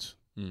 shots.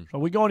 So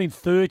we'd gone in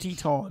 30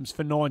 times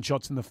for 9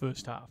 shots in the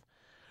first half.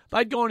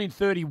 They'd gone in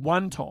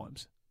 31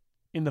 times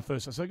in the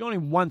first half. So they'd gone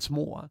in once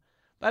more.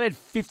 They had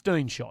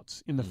 15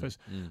 shots in the first.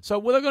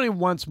 So they've gone in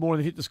once more and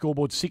they hit the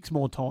scoreboard 6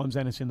 more times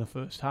than it's in the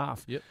first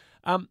half. Yep.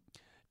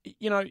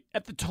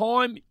 At the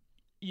time,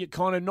 you're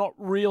kind of not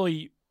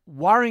really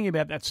worrying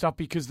about that stuff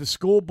because the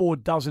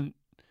scoreboard doesn't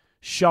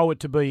show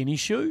it to be an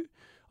issue.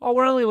 Oh,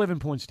 we're only 11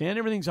 points down.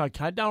 Everything's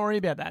okay. Don't worry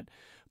about that.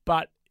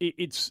 But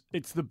it's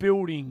the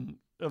building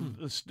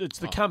of it's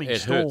the coming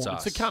storm.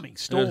 It's the coming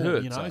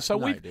storm.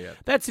 So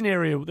that's an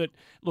area that,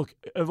 look,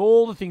 of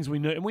all the things we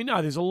need, and we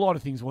know there's a lot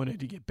of things we need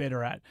to get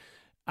better at.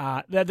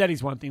 That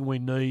is one thing we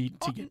need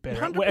to get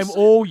better at. And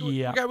all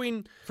year,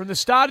 from the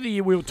start of the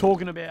year, we were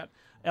talking about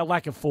our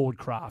lack of forward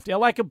craft, our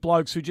lack of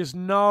blokes who just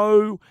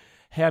know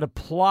how to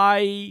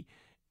play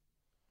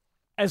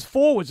as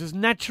forwards, as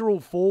natural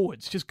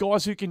forwards, just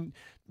guys who can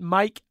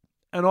make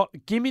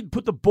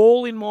put the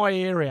ball in my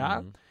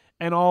area,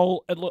 and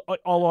I'll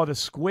either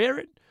square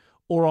it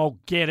or I'll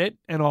get it,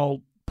 and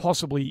I'll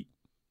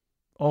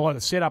either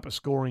set up a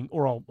scoring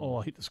or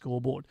I'll hit the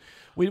scoreboard.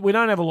 We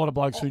don't have a lot of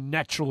blokes who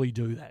naturally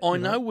do that. I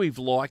know we've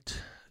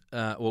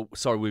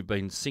we've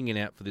been singing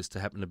out for this to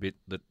happen a bit,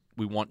 that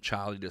we want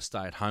Charlie to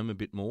stay at home a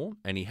bit more,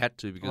 and he had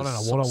to because I don't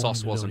know what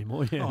Sauce wasn't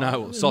anymore. Yeah.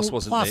 No, Sauce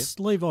wasn't there. Plus,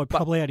 Levi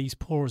probably had his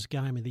poorest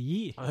game of the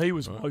year. He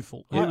was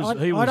woeful. I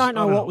don't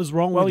know what was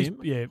wrong with him.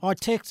 Yeah. I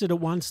texted at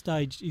one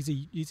stage, is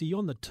he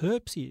on the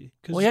Terps here?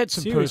 Well, he had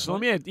some personal.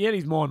 He had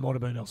his mind might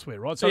have been elsewhere,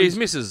 right? So his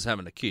missus is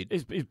having a kid.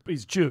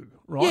 He's due,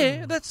 right?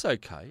 Yeah, that's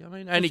okay. I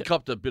mean, and he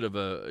copped a bit of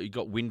he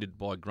got winded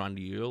by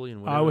Grundy early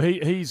and whatever. Oh,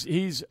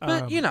 he's.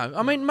 But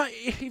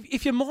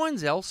if your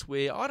mind's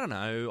elsewhere, I don't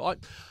know.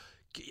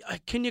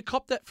 Can you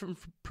cop that from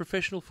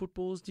professional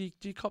footballers? Do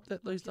you cop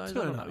that these days?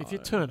 If you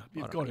turn up,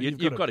 you've got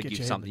to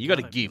give something. You've got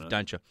to give,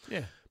 don't you?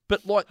 Yeah.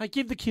 But hey,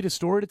 give the kid a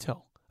story to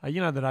tell.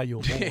 You know the day you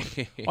were born.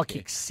 I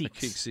kicked 6. I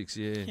kicked 6,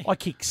 yeah. I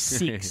kicked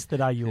 6 the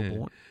day you were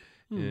born.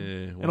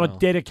 Yeah, and I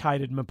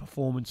dedicated my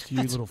performance to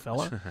you, little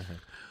fella.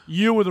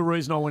 You were the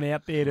reason I went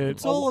out there to...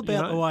 It's all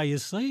about the way you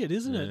see it,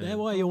 isn't it? The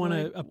way you want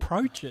to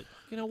approach it.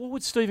 What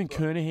would Stephen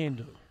Kernahan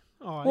do?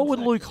 What would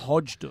Luke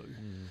Hodge do?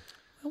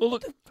 Well,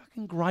 look...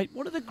 Great.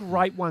 What do the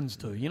great ones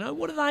do?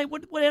 What do they? How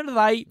do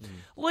they?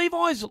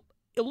 Levi's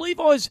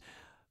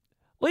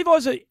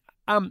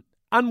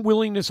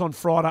unwillingness on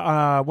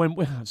Friday,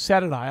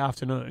 Saturday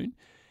afternoon,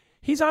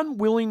 his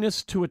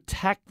unwillingness to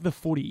attack the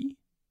footy,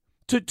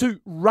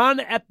 to run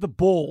at the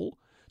ball.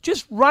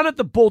 Just run at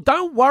the ball.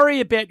 Don't worry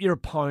about your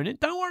opponent.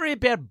 Don't worry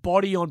about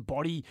body on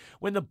body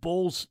when the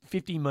ball's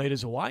 50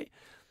 metres away.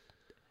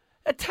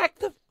 Attack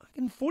the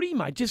fucking footy,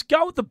 mate. Just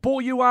go at the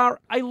ball. You are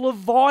a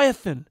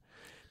Leviathan.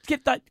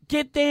 Get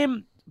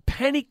them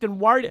panicked and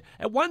worried.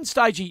 At one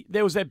stage,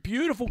 there was that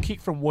beautiful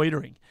kick from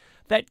Wiedering.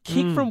 That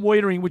kick from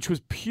Wiedering, which was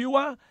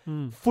pure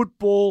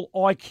football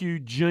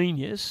IQ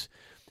genius,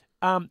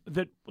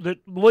 that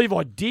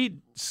Levi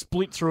did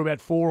split through about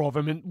 4 of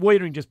them, and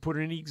Wiedering just put it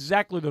in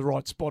exactly the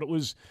right spot. It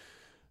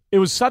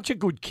was such a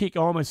good kick, I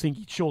almost think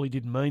he surely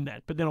didn't mean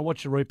that. But then I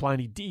watched the replay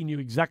and he knew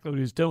exactly what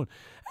he was doing.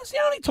 That's the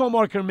only time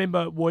I can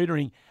remember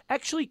Wiedering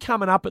actually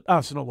coming up at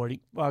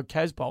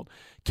Casbolt,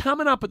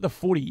 coming up at the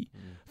footy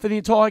for the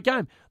entire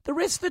game. The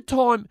rest of the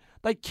time,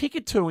 they kick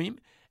it to him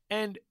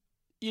and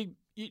you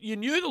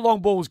knew the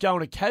long ball was going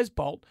to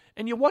Casbolt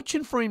and you're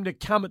watching for him to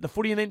come at the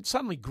footy and then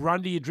suddenly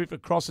Grundy would drift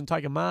across and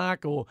take a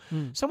mark or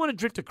someone would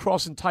drift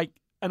across and take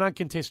an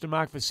uncontested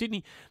mark for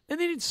Sydney. And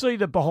then you'd see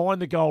the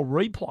behind-the-goal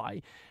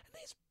replay.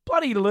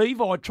 Bloody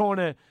Levi trying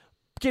to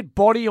get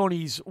body on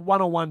his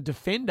one-on-one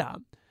defender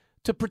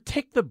to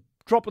protect the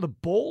drop of the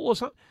ball or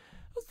something.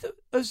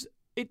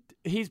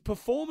 His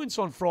performance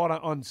on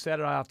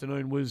Saturday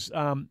afternoon was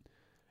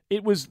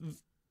it was,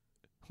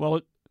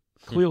 well,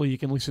 clearly you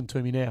can listen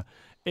to me now.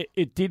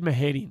 It did my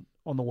head in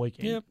on the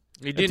weekend. Yep.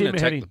 He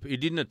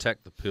didn't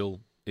attack the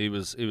pill. He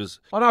was.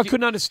 I know, I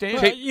couldn't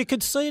understand. Well, you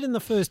could see it in the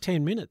first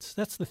 10 minutes.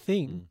 That's the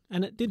thing.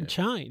 And it didn't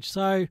change.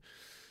 So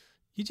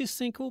you just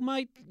think, well,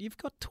 mate, you've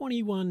got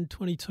 21,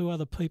 22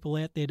 other people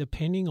out there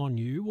depending on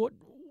you. What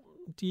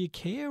do you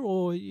care,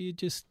 or are you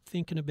just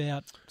thinking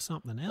about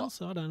something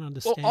else? I don't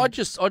understand. Well, I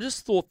just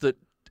thought that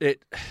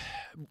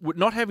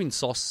not having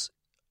Sauce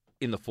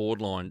in the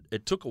forward line,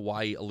 it took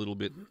away a little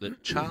bit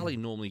that Charlie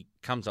normally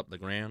comes up the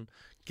ground,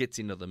 gets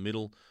into the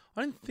middle.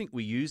 I don't think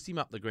we used him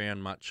up the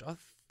ground much.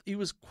 He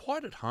was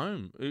quite at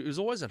home. He was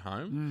always at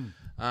home.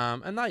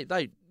 And they,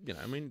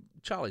 I mean,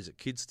 Charlie's a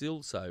kid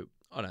still, so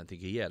I don't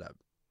think he had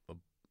an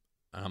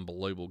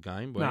unbelievable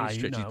game. But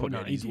he's probably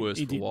had his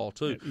worst for a while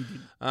too.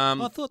 Yeah,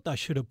 I thought they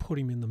should have put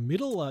him in the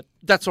middle.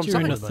 That's what I'm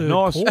saying. The third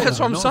quarter. That's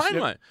what I'm saying,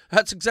 mate.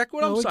 That's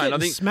exactly what I'm saying. I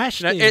think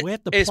smashed there. We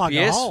had to plug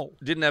a hole.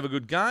 Didn't have a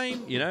good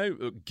game.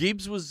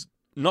 Gibbs was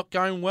not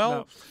going well.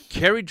 No.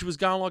 Kerridge was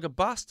going like a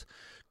bust.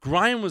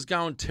 Graham was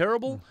going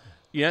terrible.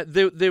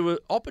 There were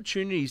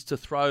opportunities to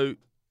throw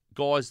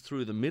guys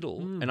through the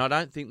middle, and I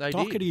don't think they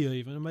Doherty did.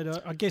 Even. I mean,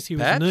 I guess he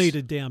was Perhaps.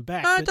 needed down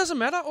back. No, it doesn't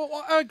matter.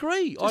 I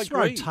agree. Just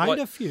rotate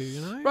a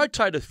few,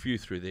 Rotate a few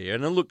through there.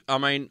 And look, I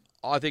mean,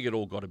 I think it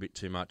all got a bit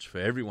too much for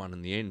everyone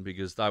in the end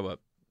because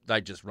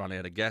they just run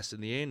out of gas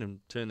in the end and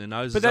turn their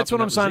noses up. But that's what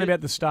I'm saying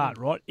about the start,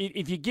 right?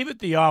 If you give it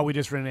the, we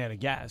just ran out of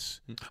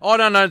gas. Oh,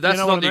 no, that's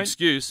not the mean?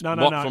 excuse. No.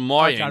 From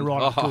my end.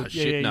 Right, oh,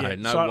 shit,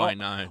 no way,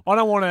 no. I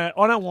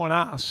don't want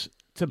us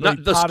to be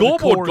the part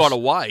scoreboard of the got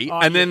away,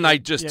 and then they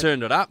just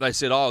turned it up. They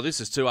said,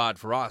 this is too hard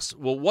for us.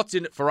 Well, what's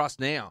in it for us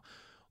now?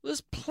 Well, there's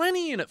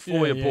plenty in it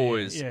for you,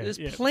 boys. There's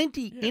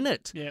plenty in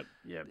it.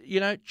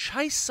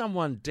 Chase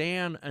someone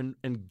down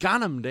and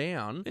gun them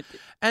down,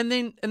 and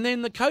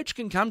then the coach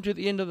can come to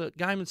the end of the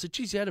game and say,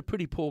 geez, you had a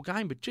pretty poor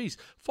game, but geez,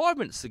 5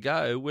 minutes to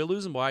go, we're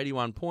losing by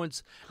 81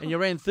 points, and you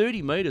ran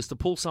 30 metres to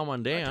pull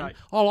someone down. Okay.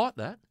 I like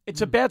that.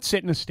 It's about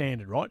setting a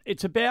standard, right?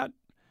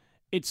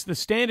 It's the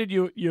standard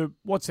you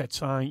what's that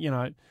saying?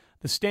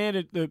 The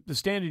standard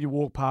you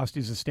walk past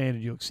is the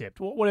standard you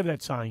accept. Whatever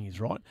that saying is,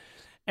 right?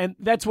 And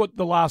that's what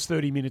the last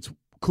 30 minutes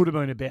could have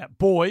been about.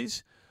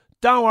 Boys,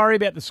 don't worry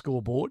about the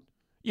scoreboard.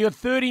 You got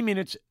 30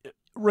 minutes.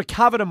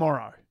 Recover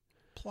tomorrow.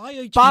 Play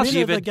each minute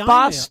of the game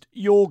Bust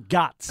your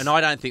guts. And I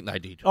don't think they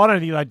did. I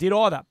don't think they did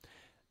either.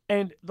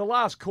 And the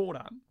last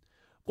quarter,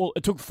 well,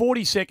 it took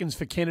 40 seconds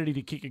for Kennedy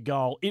to kick a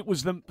goal. It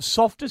was the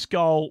softest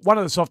goal, one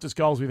of the softest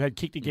goals we've had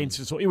kicked against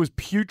us. It was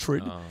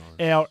putrid,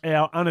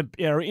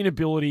 our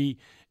inability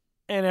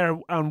and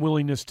our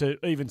unwillingness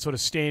to even sort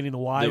of stand in the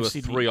way. There were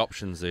three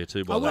options there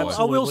too, by the way.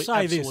 I will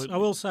say this. I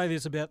will say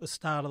this about the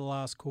start of the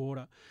last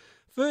quarter.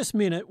 First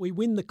minute, we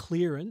win the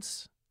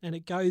clearance, and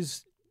it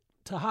goes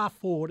to half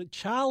forward.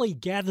 Charlie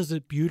gathers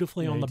it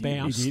beautifully on the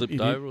bounce.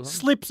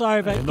 Slips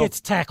over,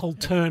 gets tackled,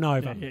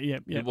 turnover.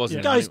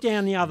 It goes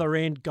down the other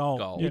end,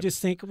 goal. You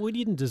just think, we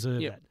didn't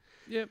deserve that.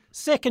 Yep.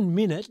 Second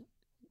minute,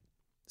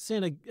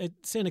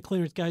 centre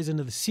clearance goes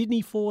into the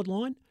Sydney forward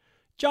line.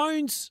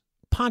 Jones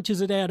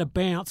punches it out of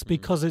bounds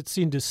because it's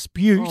in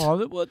dispute.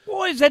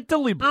 Why is that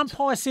deliberate?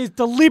 Umpire says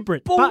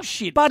deliberate.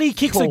 Bullshit. But he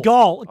kicks a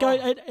goal.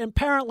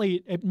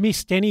 Apparently, it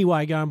missed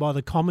anyway, going by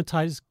the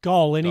commentators.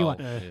 Goal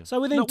anyway.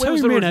 So within 2 minutes... Where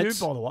was the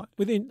review, by the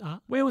way?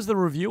 Where was the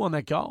review on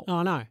that goal?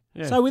 Oh, no.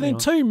 Yeah, so within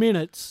 2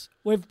 minutes,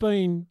 we've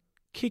been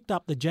kicked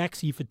up the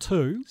jacksie for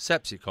 2.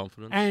 Saps your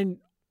confidence. And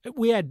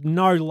we had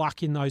no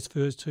luck in those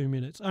first 2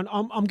 minutes. And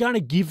I'm going to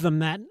give them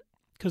that,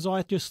 because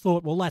I just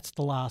thought, well, that's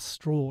the last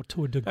straw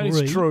to a degree.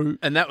 That is true.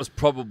 And that was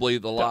probably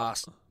the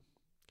last.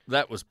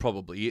 That was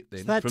probably it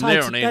then. So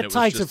that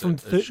takes it from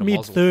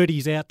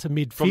mid-30s out to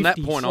mid-50s. From that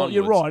point on,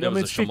 you're right. I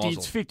mean,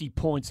 it's 50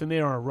 points, and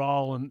they're on a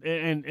roll,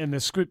 and the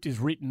script is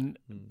written.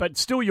 But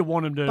still, you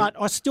want them to. But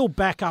I still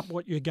back up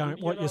what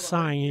you're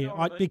saying here,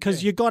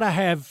 because you got to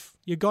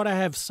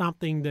have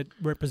something that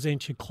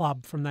represents your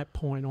club from that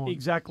point on.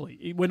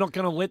 Exactly. We're not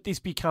going to let this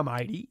become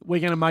 80.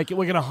 We're going to make it.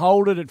 We're going to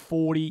hold it at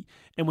 40,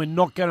 and we're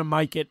not going to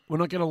make it. We're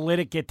not going to let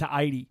it get to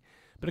 80.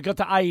 But it got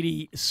to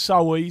 80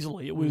 so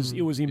easily. It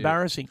was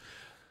embarrassing. Yeah.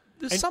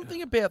 There's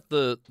something about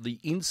the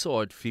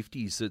inside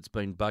 50s that's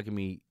been bugging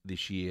me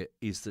this year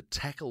is the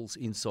tackles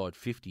inside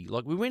 50.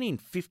 Like, we went in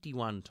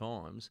 51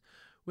 times.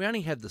 We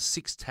only had the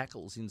 6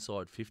 tackles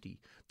inside 50.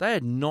 They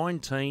had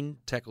 19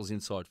 tackles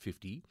inside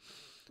 50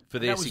 for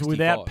their 65. That was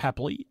without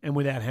Papley and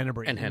without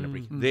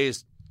Hanbury.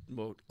 There's,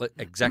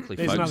 exactly,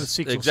 There's folks. Another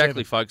 6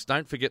 exactly, or 7. folks.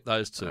 Don't forget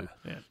those two.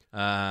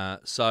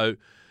 So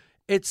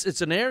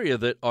it's an area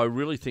that I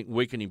really think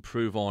we can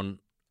improve on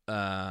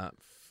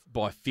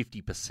by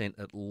 50%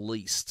 at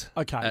least.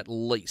 Okay. At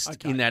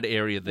least in that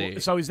area there.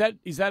 So is that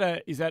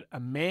a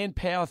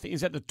manpower thing?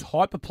 Is that the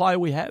type of player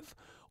we have,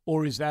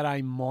 or is that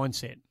a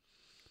mindset?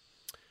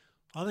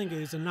 I think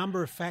there's a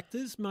number of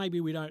factors.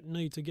 Maybe we don't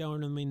need to go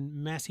into them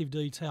in massive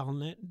detail on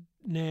that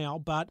now,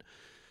 but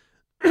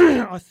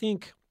I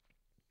think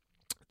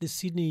this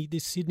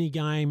Sydney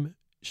game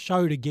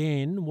showed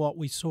again what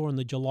we saw in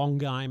the Geelong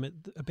game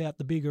about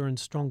the bigger and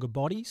stronger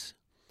bodies.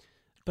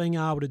 being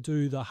able to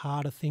do the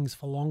harder things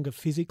for longer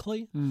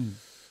physically.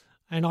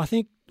 And I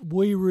think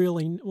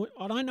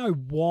I don't know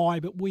why,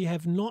 but we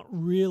have not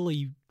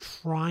really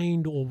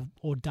trained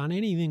or done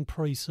anything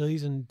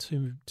pre-season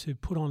to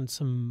put on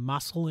some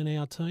muscle in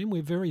our team.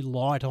 We're very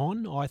light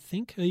on, I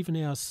think.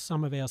 Even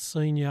some of our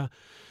senior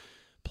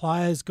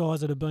players,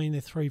 guys that have been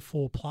there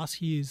 3-4 plus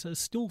years, are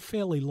still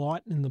fairly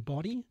light in the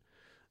body.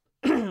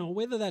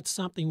 Whether that's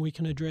something we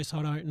can address,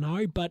 I don't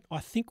know, but I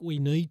think we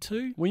need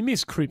to. We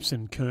miss Cripps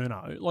and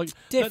Curnow.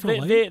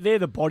 Definitely. They're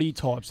the body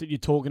types that you're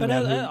talking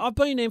about. I've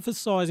been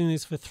emphasising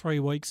this for 3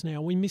 weeks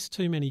now. We miss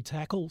too many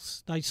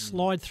tackles. They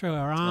slide through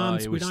our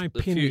arms. We don't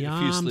pin the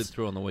arms. A few slid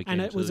through on the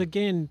weekend, and it was,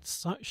 again,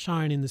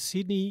 shown in the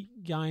Sydney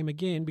game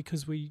again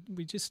because we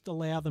just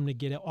allow them to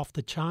get off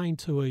the chain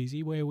too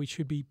easy where we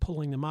should be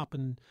pulling them up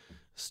and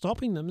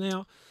stopping them.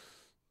 Now,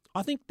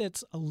 I think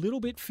that's a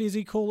little bit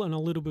physical and a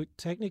little bit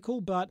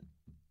technical, but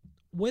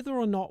whether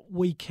or not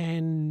we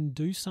can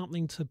do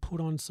something to put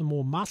on some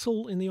more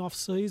muscle in the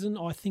off-season,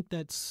 I think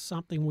that's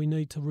something we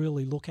need to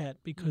really look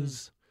at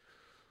because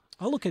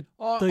I look at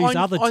these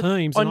other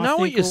teams and I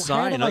think,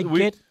 saying.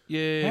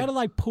 How do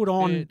they put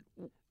on...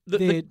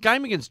 The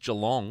game against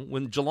Geelong,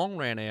 when Geelong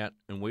ran out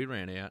and we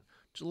ran out,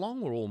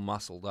 Geelong were all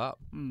muscled up.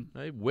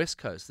 West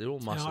Coast, they're all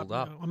muscled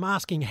up. I'm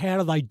asking, how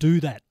do they do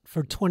that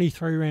for a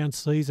 23-round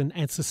season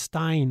and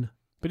sustain?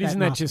 But isn't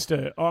that just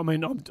I'm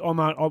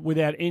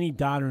without any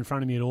data in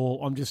front of me at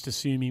all, I'm just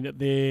assuming that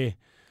they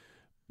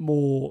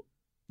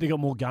got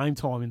more game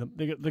time in them.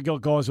 They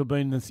got guys who've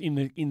been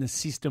in the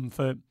system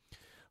for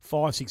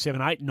 5, 6,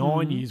 7, 8,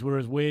 9 years,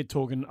 whereas we're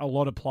talking a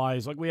lot of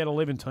players. Like we had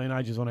 11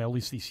 teenagers on our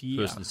list this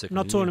year. First and second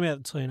I'm not talking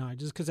about the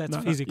teenagers because that's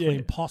physically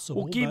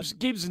impossible. Well, Gibbs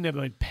has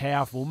never been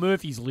powerful.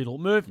 Murphy's little.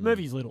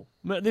 Murphy's little.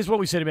 This is what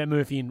we said about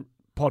Murphy in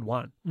Pod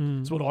 1.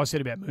 That's what I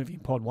said about Murphy in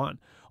Pod 1.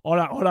 I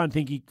don't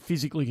think he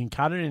physically can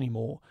cut it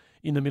anymore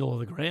in the middle of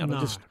the ground.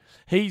 No.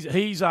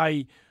 He's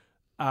a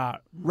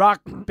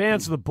ruck,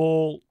 bounce of the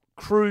ball,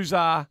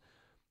 cruiser,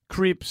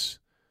 Cripps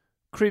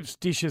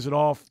dishes it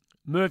off.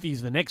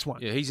 Murphy's the next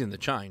one. Yeah, he's in the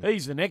chain.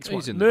 He's the next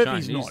one. In the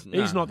Murphy's chain. not.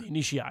 He's not the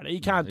initiator.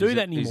 He can't do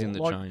that anymore. He's in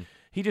the chain.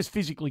 He just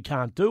physically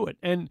can't do it.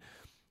 And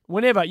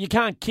whenever you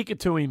can't kick it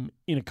to him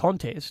in a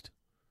contest.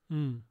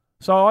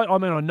 So, I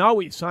know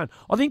what you're saying.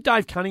 I think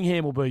Dave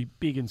Cunningham will be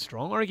big and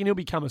strong. I reckon he'll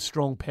become a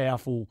strong,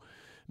 powerful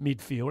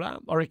midfielder.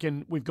 I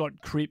reckon we've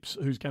got Cripps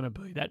who's going to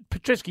be that.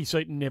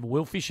 Petreski-Seaton never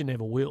will. Fisher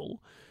never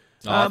will.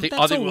 I think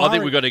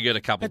we've got to get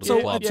a couple to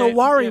the club. It's a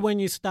worry when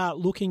you start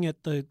looking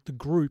at the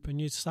group and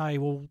you say,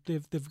 well,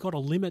 they've got a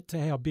limit to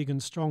how big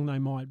and strong they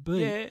might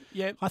be.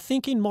 Yeah. I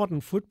think in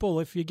modern football,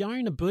 if you're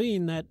going to be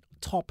in that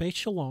top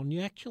echelon,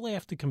 you actually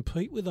have to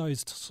compete with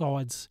those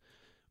sides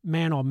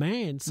man on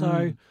man.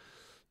 So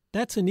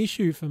that's an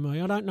issue for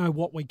me. I don't know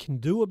what we can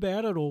do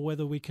about it or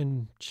whether we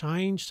can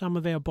change some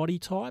of our body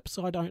types.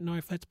 I don't know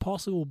if that's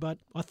possible, but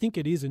I think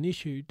it is an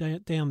issue down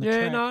the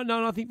track.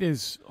 No. I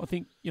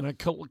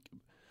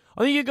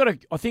think you've got to.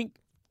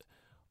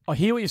 I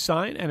hear what you're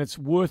saying, and it's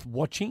worth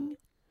watching.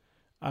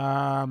 But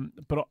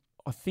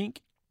I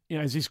think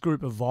as this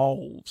group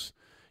evolves,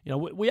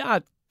 we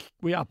are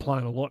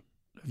playing a lot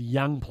of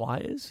young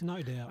players,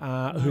 no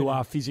doubt, who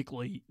are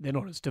physically they're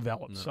not as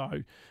developed.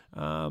 No.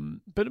 So,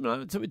 but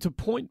it's a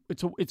point.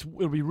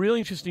 It'll be really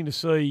interesting to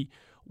see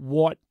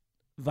what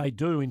they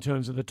do in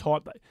terms of the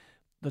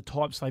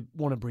types they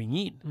want to bring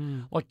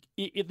in. Like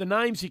the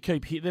names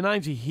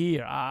you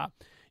hear are,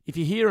 if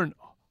you hear an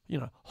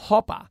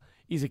Hopper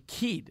is a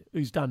kid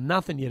who's done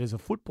nothing yet as a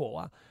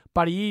footballer,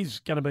 but he is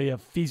going to be a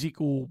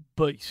physical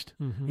beast.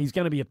 He's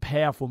going to be a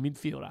powerful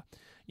midfielder.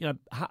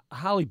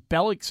 Harley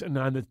Bellick's a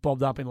name that's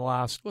bobbed up in the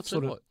last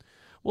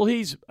Well,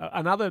 he's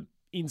another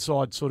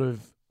inside sort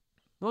of,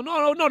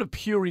 not a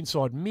pure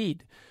inside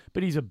mid,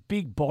 but he's a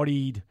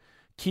big-bodied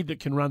kid that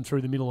can run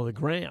through the middle of the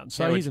ground.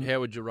 So how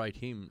would you rate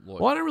him?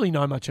 Well, I don't really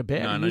know much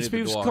about him.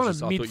 He was kind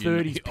of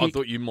mid-30s pick. I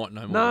thought you might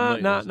know more than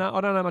me. No,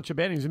 I don't know much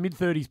about him. He was a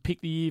mid-30s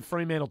pick the year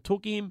Fremantle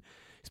took him.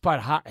 He's played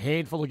a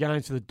handful of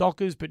games for the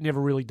Dockers, but never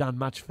really done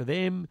much for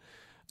them.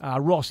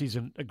 Ross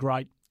isn't a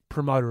great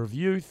promoter of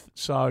youth,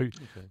 so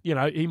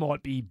he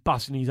might be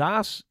busting his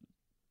ass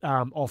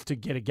off to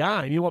get a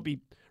game. He might be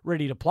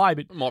ready to play,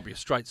 but it might be a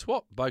straight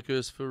swap,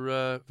 Boakhurst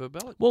for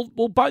Bellick.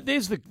 Well,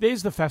 there's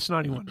the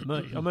fascinating one to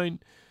me. I mean,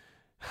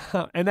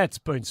 and that's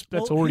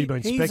already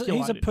been speculated.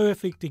 He's a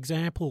perfect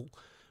example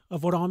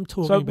of what I'm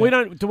talking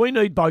about. So do we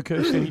need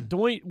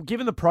Boakhurst?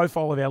 Given the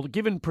profile of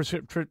given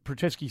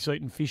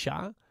Petreski-Seaton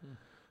Fisher,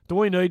 do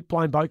we need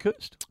Blaine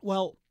Boakhurst?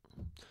 Well,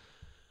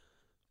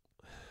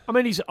 I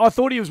mean, I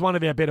thought he was one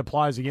of our better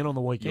players again on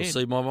the weekend. You'll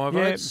see my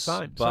votes.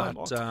 Same. But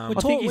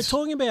we're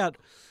talking about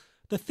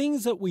the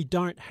things that we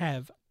don't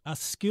have are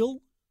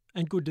skill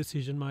and good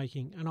decision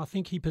making, and I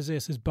think he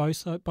possesses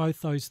both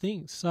those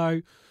things.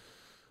 So,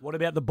 what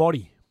about the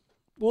body?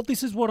 Well,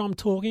 this is what I'm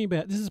talking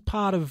about. This is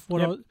part of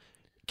what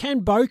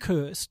can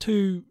Boakhurst,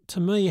 who to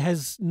me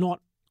has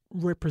not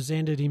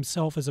represented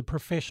himself as a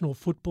professional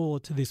footballer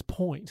to this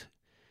point,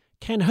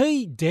 can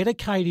he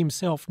dedicate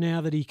himself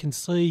now that he can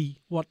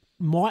see what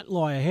might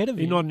lie ahead of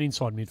He's him. not an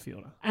inside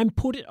midfielder. And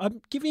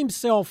give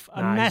himself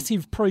a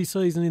massive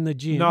pre-season in the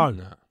gym. No.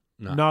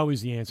 No. No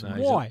is the answer. No,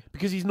 Why?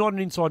 Because he's not an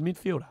inside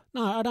midfielder.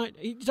 No, I don't.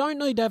 You don't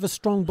need to have a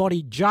strong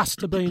body just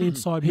to be an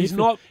inside He's midfielder.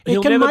 not. It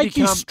He'll can never make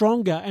you become.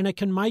 stronger, and it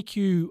can make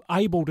you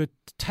able to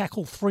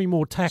tackle 3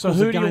 more So tackles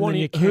who a do you game want? than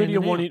you Him, can who do you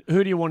now. want?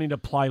 Who do you want him to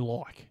play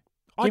like?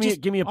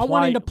 Give me a play. I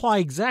want him to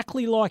play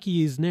exactly like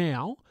he is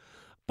now,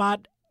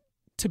 but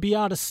to be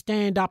able to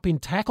stand up in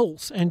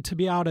tackles and to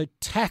be able to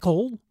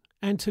tackle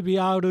and to be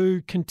able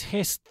to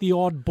contest the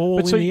odd ball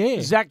But in see, the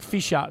air. Zach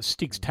Fisher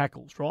sticks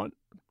tackles, right?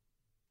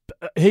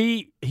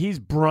 His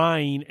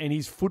brain and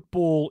his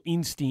football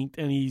instinct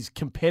and his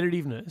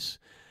competitiveness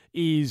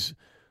is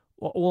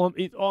well.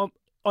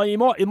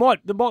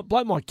 The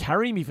bloke might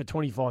carry me for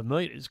 25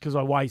 metres because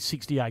I weigh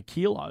 68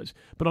 kilos,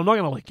 but I'm not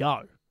going to let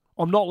go.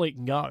 I'm not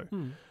letting go.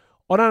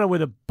 I don't know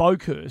whether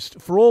Boakhurst,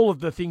 for all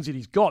of the things that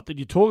he's got that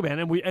you talk about,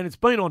 and it's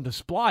been on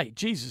display.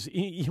 Jesus,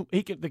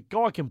 the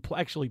guy can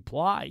actually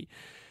play.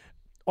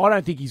 I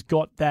don't think he's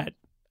got that.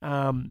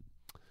 I'm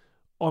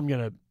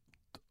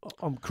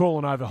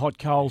crawling over hot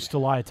coals to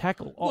lay a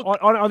tackle.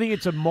 I think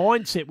it's a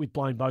mindset with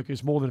Blaine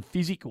Boakhurst more than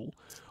physical.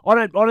 I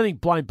don't think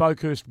Blaine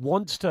Boakhurst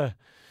wants to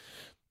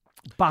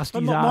bust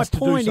his ass to do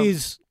something. My point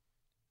is,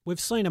 we've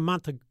seen a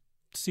month of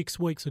 6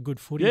 weeks of good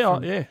footy.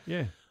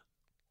 Yeah.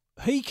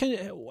 He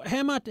can.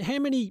 How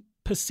many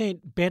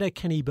percent better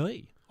can he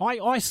be?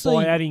 I see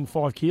By adding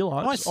 5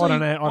 kilos, I don't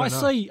know. I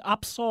see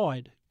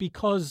upside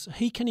because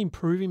he can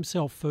improve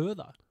himself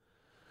further.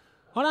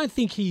 I don't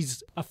think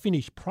he's a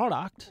finished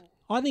product.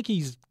 I think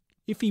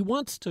if he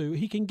wants to,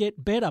 he can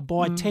get better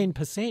by 10%,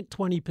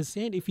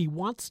 20% if he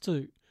wants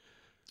to.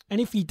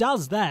 And if he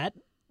does that,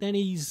 then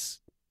he's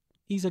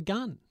a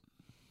gun.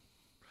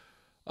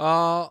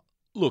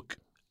 Look,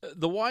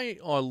 the way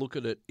I look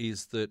at it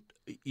is that,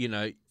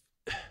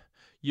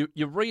 you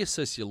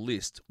reassess your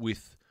list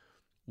with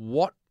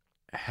what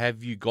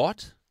have you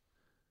got,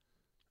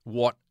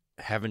 what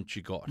haven't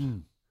you got.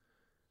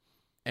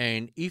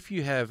 And if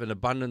you have an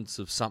abundance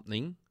of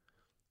something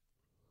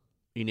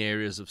in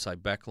areas of, say,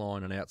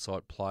 backline and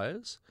outside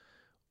players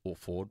or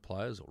forward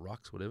players or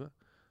rucks, whatever,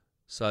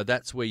 so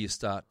that's where you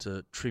start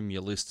to trim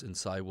your list and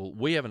say, well,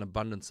 we have an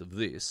abundance of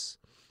this,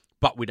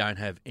 but we don't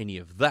have any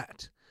of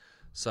that.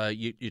 So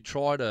you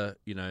try to,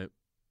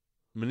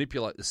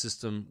 manipulate the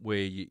system where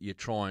you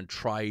try and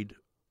trade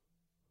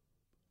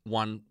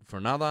one for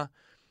another.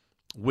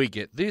 We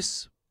get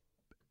this,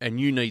 and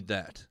you need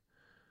that.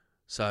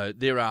 So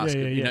they're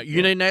asking,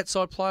 you need an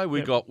outside player.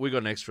 We got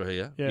an extra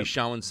here. He's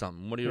showing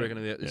something. What do you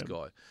reckon about this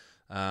guy?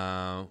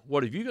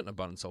 What have you got an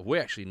abundance of? We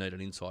actually need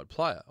an inside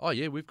player. Oh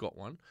yeah, we've got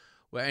one.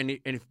 Well, and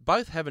if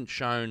both haven't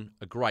shown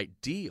a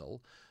great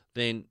deal,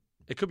 then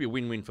it could be a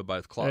win-win for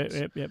both clubs.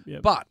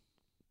 Yep. But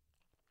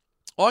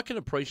I can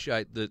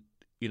appreciate that,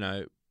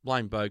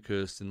 Blaine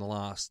Boakhurst in the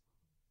last,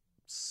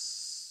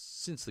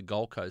 since the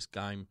Gold Coast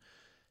game,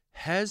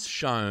 has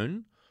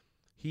shown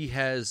he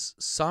has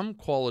some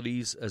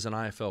qualities as an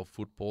AFL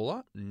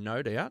footballer,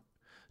 no doubt.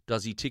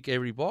 Does he tick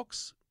every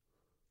box?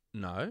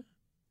 No,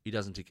 he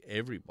doesn't tick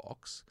every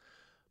box.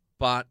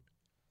 But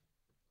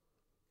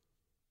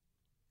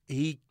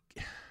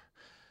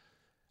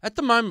at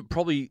the moment,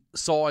 probably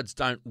sides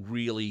don't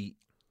really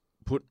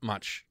put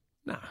much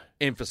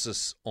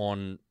emphasis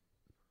on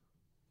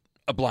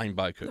a Blaine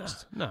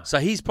Boakhurst. No. So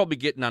he's probably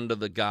getting under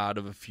the guard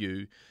of a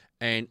few.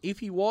 And if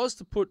he was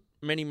to put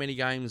many, many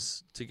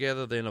games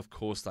together, then of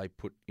course they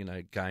put,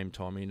 game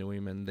time into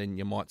him, and then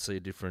you might see a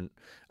different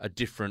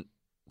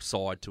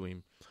side to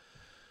him.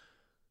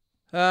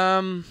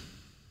 I'm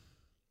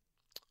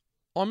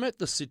at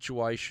the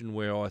situation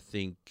where I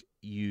think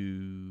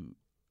you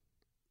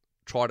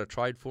try to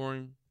trade for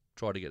him,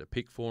 try to get a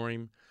pick for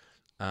him.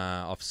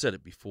 I've said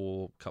it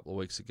before a couple of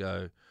weeks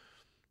ago.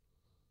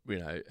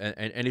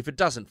 And if it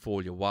doesn't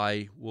fall your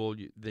way, well,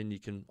 then you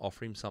can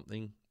offer him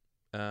something.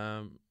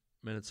 And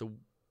it's you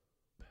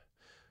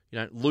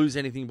don't lose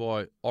anything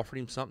by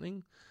offering him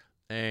something,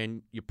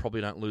 and you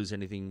probably don't lose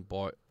anything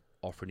by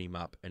offering him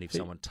up. And if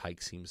someone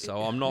takes him,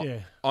 so I'm not. Yeah.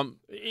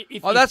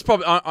 That's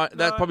probably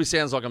that probably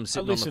sounds like I'm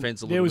sitting on the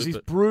fence a little bit. There was this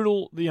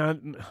brutal,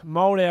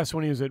 Moldhouse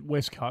when he was at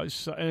West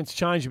Coast, and it's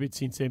changed a bit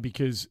since then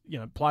because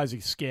players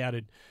are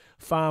scouted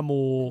far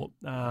more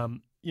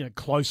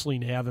closely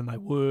now than they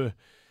were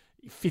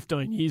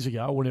 15 years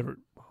ago, or whatever.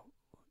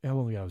 How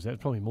long ago was that?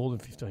 Probably more than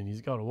 15 years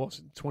ago. It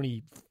was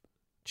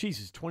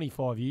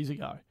 25 years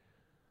ago.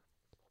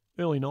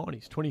 Early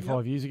 90s,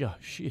 25 years ago.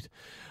 Shit.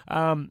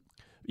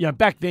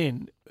 Back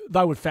then,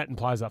 they would fatten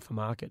players up for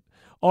market.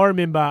 I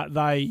remember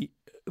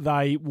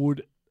there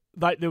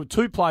were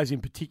two players in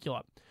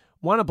particular.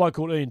 One, a bloke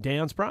called Ian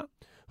Downsborough,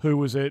 who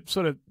was a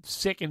sort of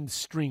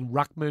second-string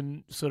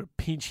ruckman, sort of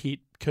pinch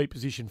hit, key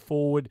position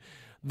forward.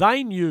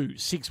 They knew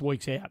 6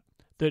 weeks out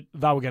that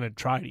they were going to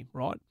trade him,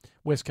 right?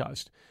 West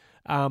Coast.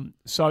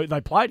 So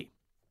they played him.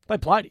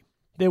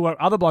 There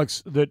were other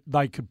blokes that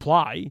they could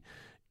play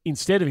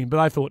instead of him,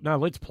 but they thought, no,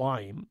 let's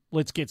play him.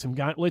 Let's get some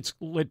game. Let's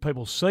let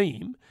people see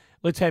him.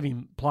 Let's have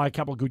him play a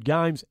couple of good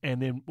games,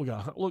 and then we'll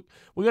go, look,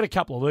 we've got a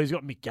couple of these.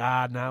 We've got Mick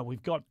Gardner.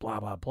 We've got blah,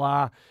 blah,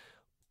 blah.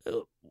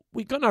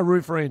 We've got no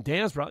roof around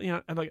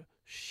Downsborough. And they go,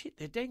 shit,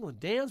 they're dangling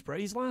Downsborough.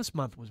 His last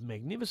month was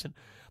magnificent.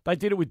 They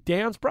did it with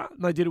Downsborough,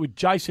 and they did it with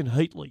Jason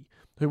Heatley,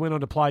 who went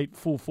on to play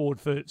full forward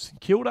for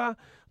St Kilda,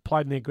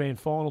 played in their grand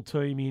final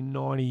team in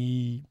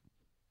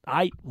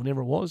 98,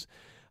 whenever it was.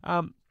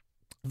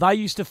 They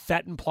used to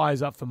fatten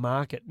players up for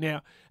market.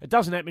 Now, it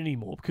doesn't happen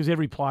anymore because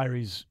every player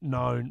is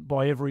known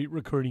by every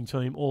recruiting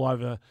team all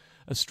over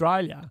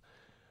Australia.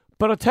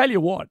 But I tell you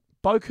what,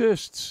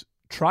 Boakhurst's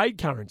trade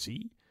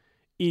currency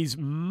is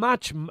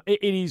it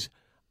is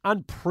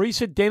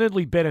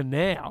unprecedentedly better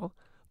now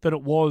than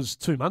it was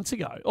 2 months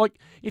ago. Like,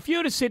 if you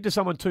had said to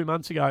someone 2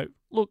 months ago,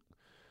 look,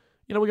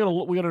 we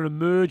got an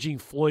emerging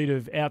fleet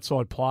of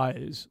outside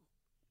players.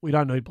 We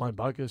don't need Blaine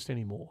Boakhurst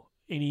anymore.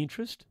 Any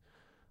interest?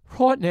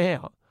 Right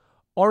now,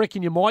 I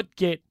reckon you might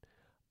get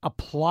a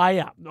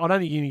player. I don't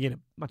think you're going to get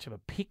much of a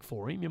pick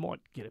for him. You might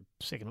get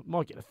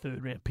a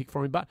third round pick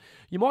for him, but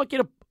you might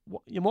get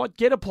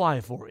a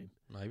player for him.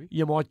 Maybe.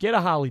 You might get a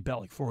Harley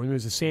Bellick for him,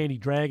 who's a Sandy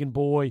Dragon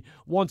boy,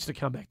 wants to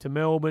come back to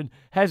Melbourne,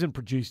 hasn't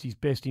produced his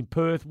best in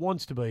Perth,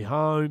 wants to be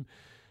home.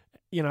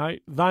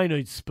 They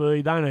need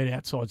speed. They need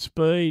outside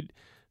speed.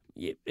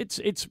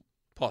 It's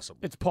possible.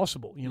 It's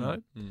possible,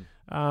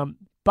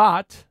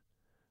 But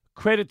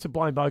credit to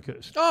Blaine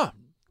Boakhurst. Oh,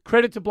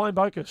 credit to Blaine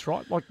Boakhurst,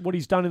 right? Like what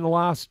he's done in the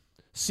last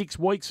 6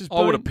 weeks has been.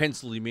 I would have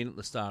penciled him in at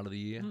the start of the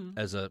year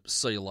as a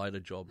see you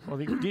later job. I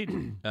think we did.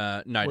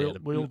 No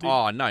doubt. We all did.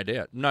 Oh, no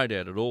doubt. No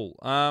doubt at all.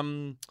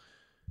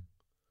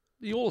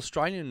 The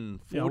All-Australian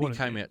 40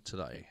 came out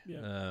today.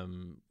 Yeah.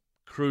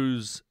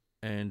 Cruz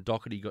and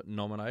Doherty got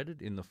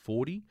nominated in the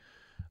 40.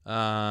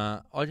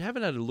 I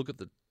haven't had a look at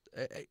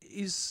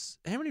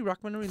how many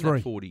ruckmen are in 3.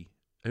 that 40?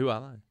 Who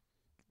are they?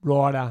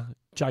 Ryder,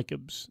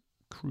 Jacobs,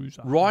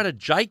 Cruiser. Ryder,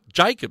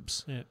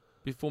 Jacobs. Yeah.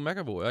 Before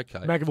McAvoy. Okay.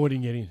 McAvoy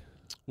didn't get in.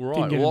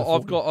 Right. Well,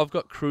 I've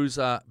got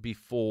Cruiser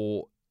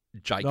before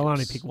Jacobs. They'll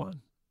only pick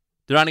one.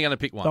 They're only going to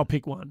pick one. They'll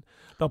pick one.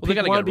 They'll Well,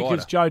 pick one because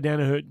Ryder. Joe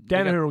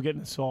Danaher will get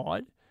in the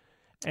side,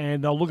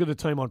 and they'll look at the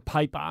team on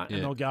paper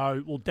and they'll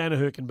go, well,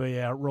 Danaher can be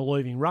our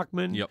relieving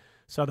ruckman. Yep.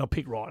 So they'll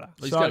pick Ryder.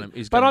 He's going to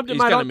miss. But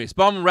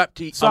I'm wrapped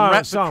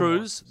for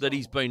Cruz that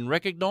he's been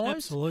recognised.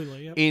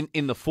 Absolutely. Yep.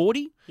 In the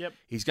 40. Yep.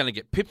 He's going to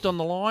get pipped on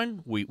the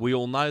line. We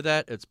all know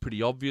that. It's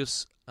pretty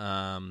obvious.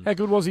 How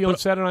good was he on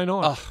Saturday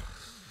night?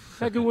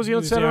 How good was he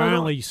on Saturday night? He was our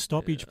only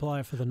stoppage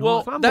player for the night.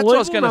 Well, that's what I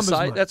was going to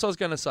say. That's what I was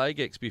going to say,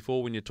 Gex,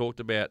 before when you talked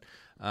about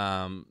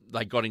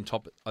they got on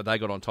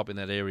top in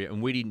that area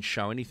and we didn't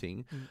show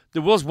anything.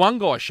 There was one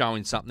guy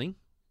showing something.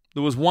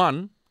 There was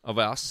one of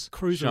us.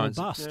 Cruiser or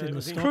bust in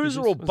the stoppages.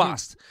 Cruiser or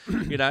bust.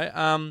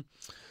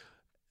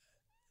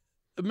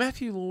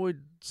 Matthew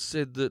Lloyd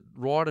said that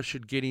Ryder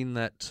should get in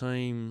that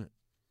team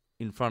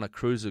in front of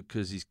Cruiser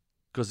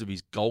because of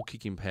his goal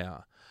kicking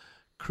power.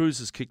 Cruz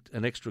has kicked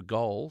an extra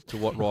goal to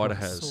what Ryder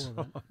has.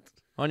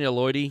 On you,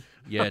 Lloydie.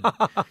 You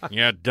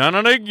done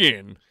it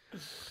again.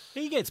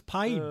 He gets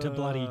paid to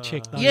bloody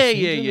check those Yeah.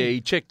 things, He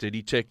checked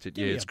it.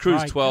 Yeah, it's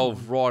Cruz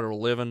 12, Ryder Ryder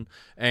 11,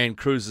 and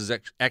Cruz has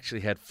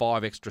actually had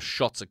 5 extra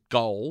shots at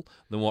goal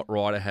than what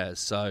Ryder has.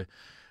 So,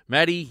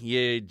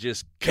 Matty,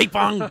 just keep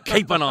on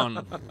keeping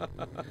on.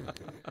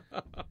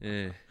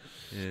 Yeah.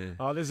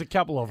 Oh, there's a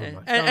couple of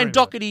them, mate. And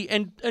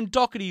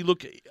Doherty,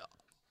 look,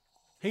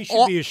 He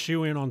should be a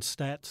shoe-in on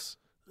stats.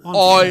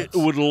 I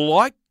would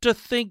like to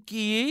think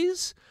he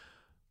is,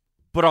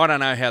 but I don't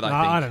know how they think.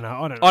 I don't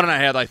know. I don't know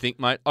how they think,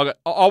 mate.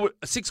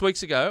 6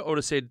 weeks ago, I would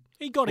have said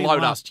he got in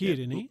load last up. year,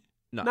 didn't he?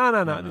 No.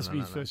 This will be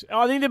his first.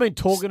 I think they've been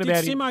talking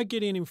about Did him. Simo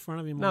get in front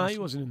of him? No, he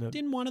wasn't in the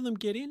Didn't one of them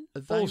get in?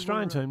 All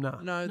Australian team. No.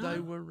 No, they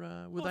were.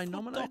 Were they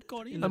nominated? Doc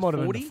got in. In They the might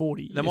have 40? been in the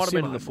 40. They might have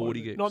been in the Simo 40.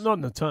 might have Gex. Not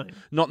in the team.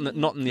 Not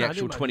in the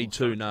actual didn't make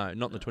 22. No,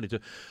 not in the 22.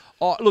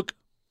 Oh, look,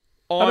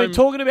 I've been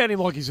talking about him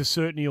like he's a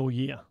certainty all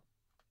year.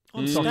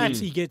 On stats,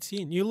 he gets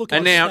in. You look at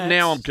and stats.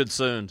 now I'm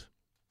concerned.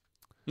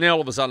 Now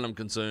all of a sudden I'm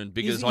concerned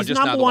because He's I just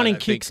know number the one way in they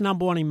kicks, think.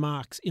 number one in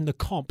marks in the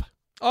comp.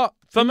 Oh,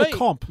 for In me, the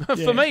comp.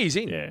 for me, he's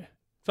in. Yeah.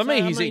 For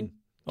me, he's in.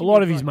 A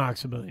lot of his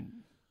marks have been.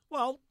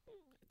 Well,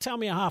 tell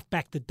me a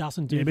halfback that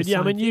doesn't do Yeah, the but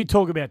same you thing.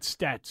 talk about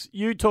stats.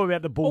 You talk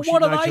about the bullshit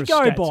what do nature they of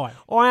go stats.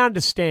 by? I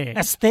understand.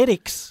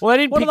 Aesthetics. Well,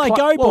 they didn't what pick do they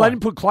go Well, by? they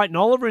didn't put Clayton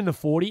Oliver in the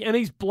 40, and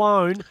he's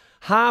blown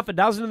half a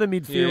dozen of the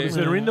midfielders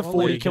that are in the well,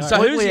 40 there you go. So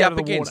completely who's he out up of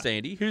the against, water.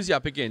 Andy? Who's he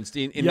up against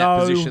in that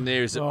position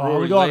there? Is it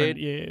Rory we got Laird?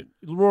 it,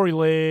 yeah. Rory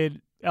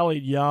Laird,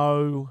 Elliot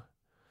Yeo.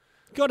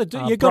 Got to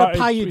do. You got to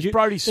pay your. Is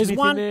Brody Smith there's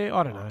one. in there?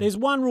 I don't know. There's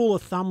one rule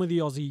of thumb with the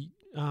Aussie,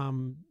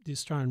 the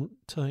Australian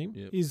team,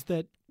 Yep. is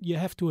that you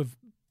have to have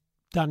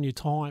done your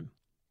time,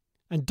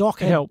 and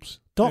Doc It helps.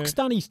 Doc's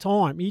done his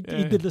time. He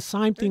Yeah. did the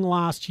same thing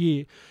last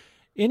year.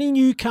 Any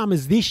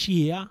newcomers this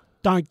year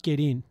don't get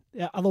in.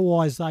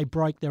 Otherwise, they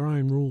break their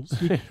own rules.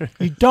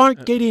 You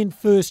don't get in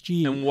first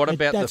year. And what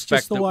about the That's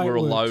fact just the that way we're it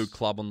a low works.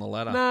 club on the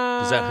ladder?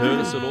 Nah, Does that hurt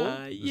us at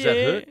all? Does that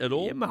hurt at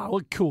all? Yeah, well,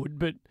 it could,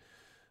 but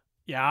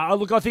yeah.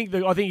 Look, I think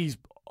he's.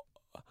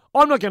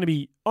 I'm not going to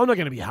be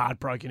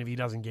heartbroken if he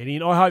doesn't get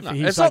in. I hope for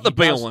his it's sake not the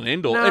he be does. all and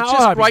end all. No, It's I just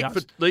hope he great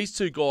does. for these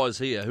two guys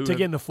here who To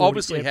get in the have 40.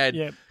 obviously Yep, had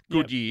yep,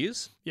 good yep.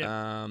 years, Yep.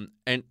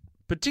 and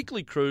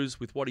particularly Cruz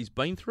with what he's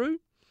been through.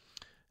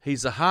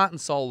 He's the heart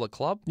and soul of the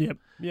club. Yep.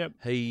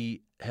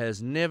 He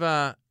has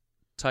never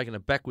taken a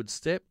backward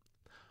step.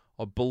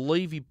 I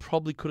believe he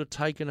probably could have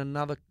taken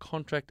another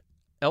contract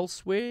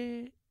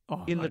elsewhere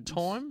in the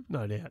time.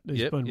 No doubt.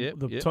 Yep, Been yep,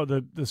 the,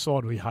 yep. the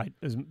side we hate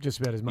just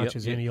about as much Yep,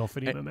 as yep. any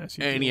offered him a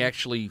massive And he deal.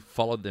 actually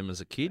followed them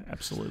as a kid.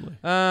 Absolutely.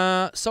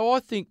 So I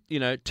think,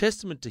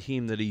 testament to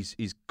him that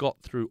he's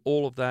got through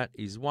all of that.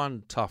 He's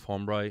one tough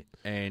hombre.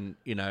 And,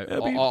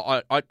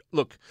 I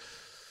look,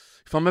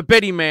 if I'm a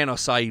betting man, I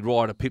say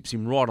Ryder pips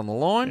him right on the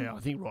line. Yeah, I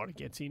think Ryder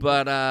gets in.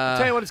 But I'll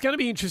tell you what, it's going to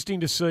be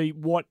interesting to see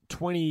what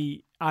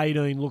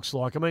 2018 looks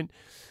like. I mean,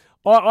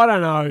 I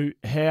don't know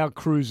how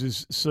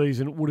Cruz's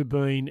season would have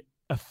been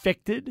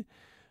affected,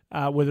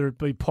 whether it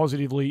be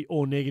positively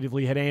or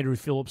negatively, had Andrew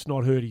Phillips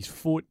not hurt his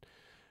foot.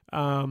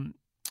 I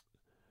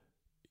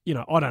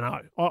don't know.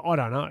 I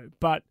don't know,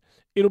 but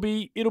it'll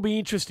be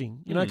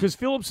interesting, because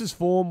Phillips's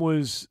form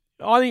was.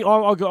 I think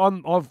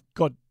I've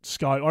got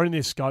scope. I'm in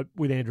this scope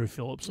with Andrew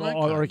Phillips. Okay.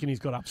 I reckon he's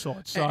got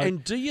upside. So,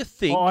 and do you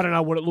think? I don't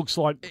know what it looks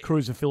like,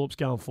 Cruz or Phillips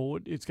going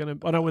forward. It's going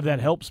to. I don't know whether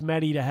that helps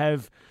Matty to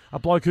have a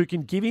bloke who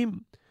can give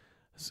him,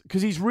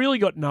 because he's really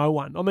got no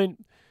one. I mean,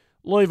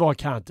 Levi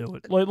can't do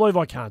it.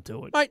 Levi can't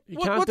do it. Mate, He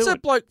can't what's do that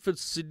it. bloke for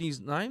Sydney's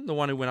name? The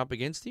one who went up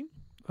against him?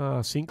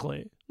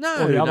 Sinclair.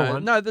 No, Or the other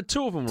one. no. The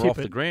two of them were off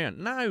the Tippett. ground.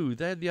 No,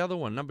 they had the other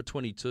one, number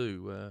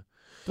 22.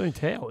 Dean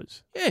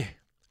Towers. Yeah,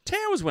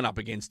 Towers went up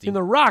against him. In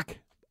the ruck.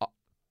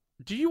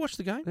 Did you watch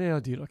the game? Yeah, I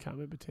did. I can't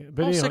remember Towers.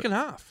 But Oh, anyway, second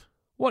half.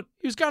 What?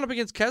 He was going up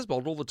against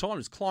Casbolt all the time. He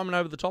was climbing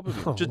over the top of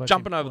him, Oh, just that's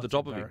jumping over that's the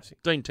top of him. embarrassing.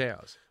 Dean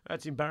Towers.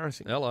 That's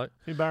embarrassing. Hello.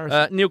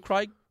 Embarrassing. Neil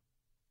Craig.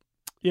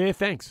 Yeah,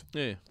 thanks.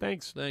 Yeah.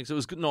 Thanks. Thanks. It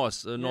was good,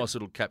 nice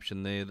little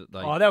caption there that they.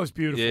 Oh, that was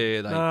beautiful.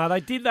 Yeah, they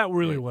did that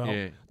really well.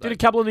 Yeah, Did a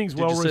couple of things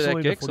Did well you see recently. that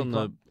in the Gex footy on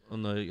club.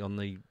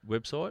 the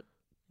website?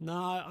 No,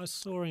 I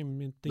saw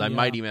him. At the, They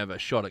made him have a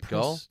shot at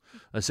goal. press.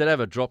 They said have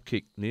a drop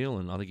kick, Neil,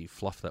 and I think he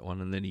fluffed that one,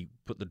 and then he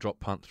put the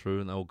drop punt through,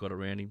 and they all got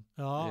around him.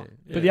 Oh, Yeah.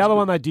 yeah. But the other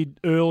one they did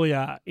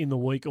earlier in the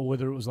week, or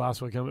whether it was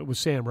last week, it was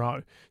Sam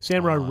Rowe.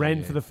 Sam Rowe ran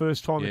yeah. for the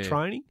first time in Yeah.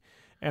 training,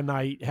 and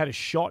they had a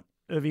shot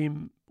of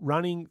him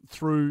running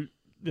through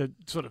the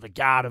sort of the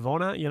guard of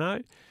honour,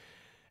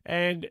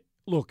 And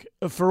look,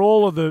 for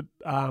all of the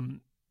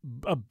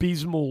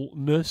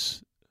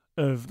abysmalness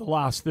of the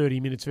last 30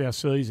 minutes of our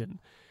season,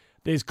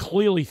 there's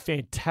clearly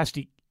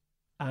fantastic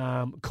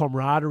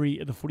camaraderie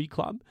at the footy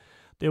club.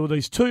 There were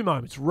these two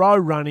moments, Rowe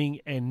running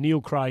and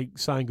Neil Craig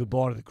saying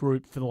goodbye to the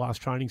group for the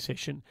last training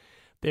session.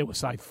 There were,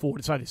 say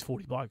there's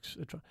 40 blokes.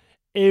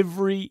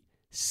 Every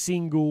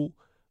single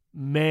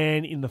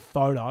man in the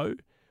photo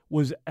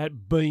was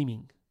at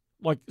beaming,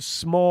 like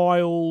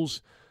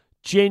smiles,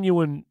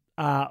 genuine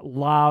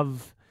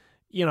love,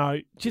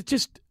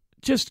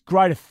 just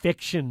great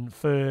affection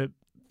for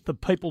the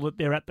people that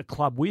they're at the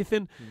club with,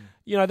 and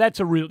that's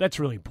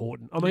really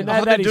important. I mean,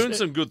 they're that is doing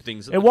some good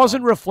things. It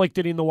wasn't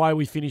reflected in the way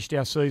we finished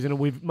our season, and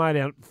we've made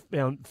our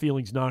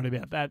feelings known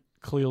about that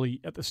clearly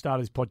at the start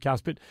of this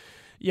podcast. But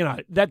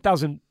that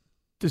doesn't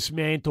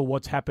dismantle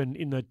what's happened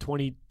in the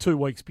 22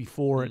 weeks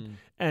before it,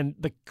 and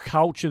the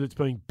culture that's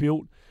being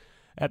built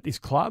at this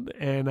club.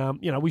 And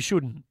we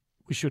shouldn't.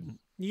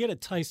 You get a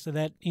taste of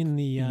that in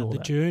the Ignore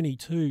that. journey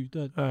too.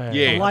 The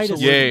Yeah, latest,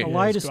 absolutely. the Yeah,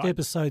 latest it's great.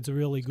 episode's a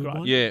really good Great.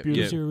 one. Yeah, gives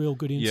yeah. you a real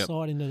good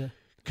insight into the.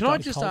 Can I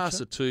club just culture. ask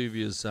the two of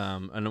you,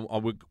 and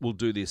we'll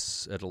do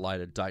this at a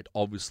later date,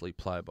 obviously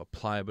player by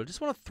player, but I just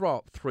want to throw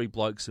up three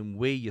blokes and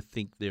where you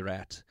think they're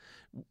at.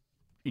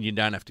 And you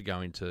don't have to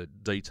go into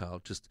detail.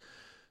 Just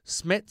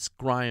Smets,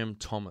 Graham,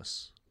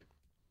 Thomas.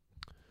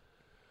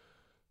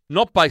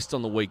 Not based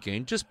on the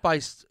weekend, just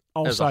based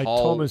I'll as say a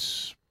whole.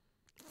 Thomas,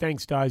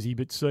 thanks Daisy,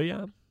 but see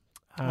ya.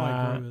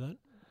 I agree with that.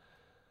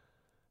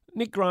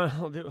 Nick Graham,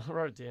 I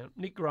wrote it down.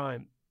 Nick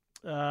Graham,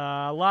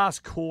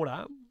 last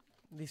quarter,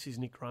 this is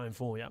Nick Graham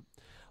for you.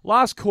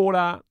 Last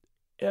quarter,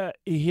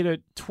 he hit a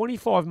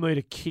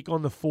 25-metre kick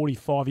on the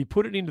 45. He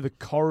put it into the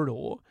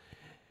corridor,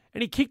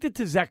 and he kicked it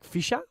to Zach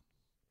Fisher,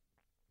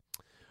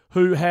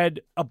 who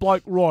had a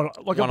bloke right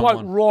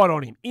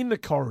on him in the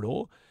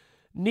corridor.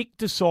 Nick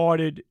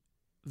decided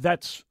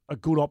that's a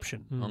good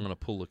option. I'm going to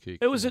pull the kick.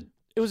 It was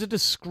a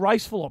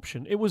disgraceful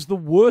option. It was the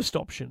worst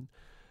option.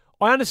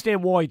 I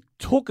understand why he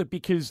took it,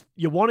 because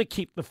you want to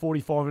kick the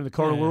 45 in the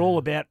corridor. Yeah. We're all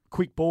about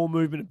quick ball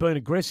movement and being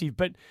aggressive.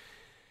 But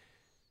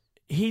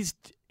if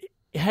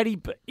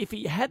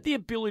he had the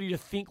ability to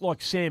think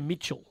like Sam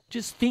Mitchell,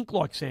 just think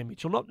like Sam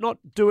Mitchell, not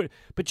do it,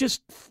 but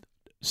just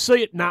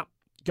see it,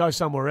 go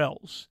somewhere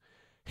else,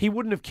 he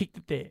wouldn't have kicked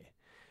it there.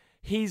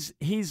 He's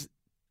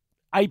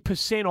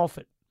 1% off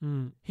it.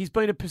 He's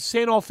been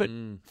 1% off it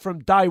from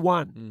day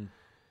one.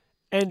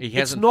 And He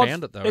hasn't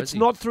found it, though, has it's he?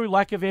 not through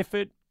lack of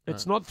effort.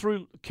 It's not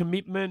through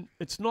commitment.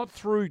 It's not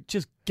through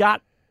just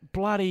gut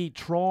bloody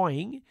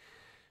trying.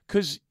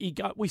 because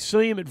we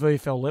see him at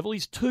VFL level.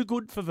 He's too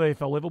good for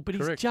VFL level, but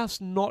Correct. he's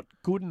just not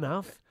good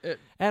enough at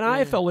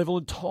AFL level.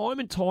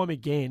 And time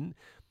again,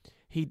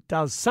 he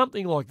does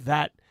something like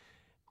that.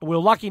 We're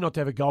lucky not to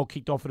have a goal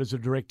kicked off it as a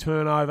direct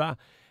turnover.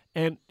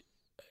 And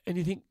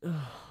you think,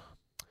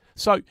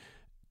 so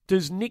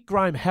does Nick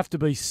Graham have to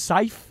be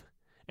safe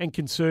and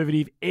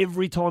conservative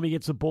every time he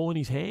gets the ball in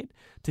his hand?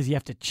 Does he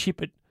have to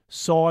chip it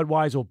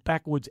sideways or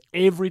backwards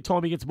every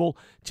time he gets the ball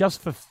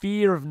just for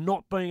fear of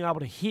not being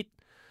able to hit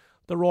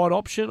the right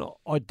option?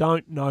 I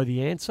don't know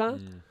the answer.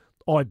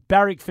 I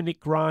barrack for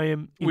Nick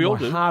Graham in We all my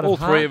do. heart All of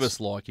three of hearts. us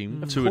like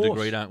him Of to a course.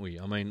 degree, don't we?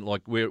 I mean,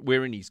 like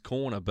we're in his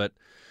corner, but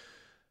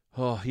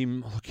he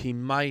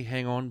may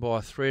hang on by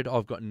a thread.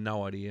 I've got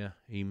no idea.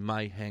 He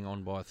may hang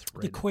on by a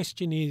thread. The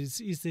question is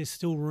there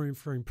still room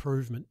for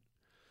improvement?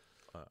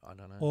 I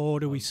don't know. Or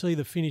do we see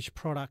the finished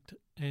product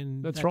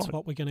and That's that's right.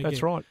 what we're going to get?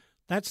 That's right.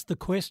 That's the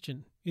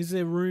question. Is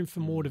there room for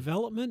more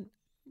development?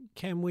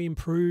 Can we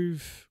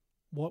improve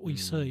what we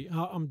see?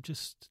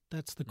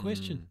 That's the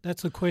question.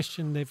 That's the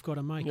question they've got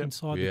to make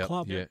inside the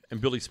club. Yeah. And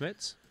Billy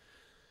Smets?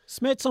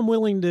 Smets, I'm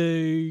willing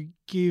to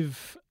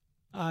give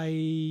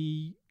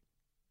a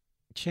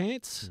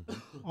chance.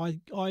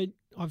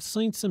 I've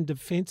seen some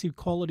defensive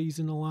qualities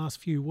in the last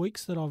few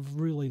weeks that I've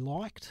really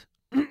liked.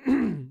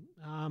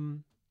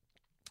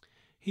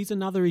 He's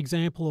another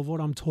example of what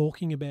I'm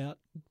talking about,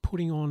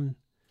 putting on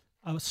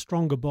a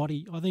stronger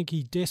body. I think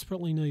he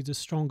desperately needs a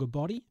stronger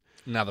body.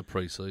 Another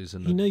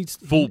pre-season. He needs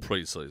full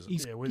pre-season.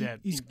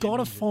 He's got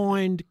to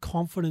find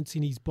confidence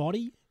in his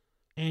body,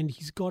 and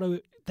he's got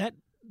to.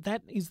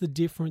 That is the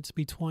difference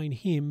between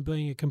him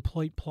being a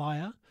complete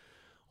player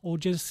or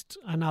just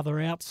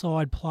another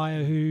outside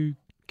player who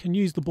can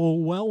use the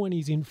ball well when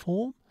he's in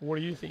form. What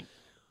do you think?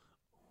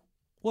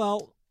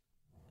 Well,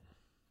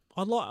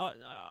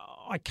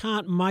 I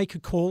can't make a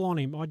call on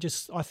him. I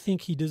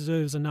think he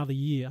deserves another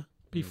year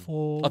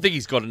before. I think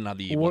he's got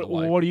another year.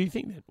 What do you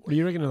think then? What do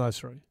you reckon of those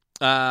three?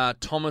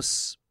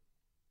 Thomas,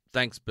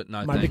 thanks, but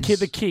no thanks.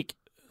 The kick.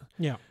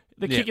 Yeah.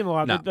 The kick in the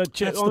line. That's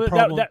the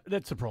problem.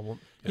 That's the problem.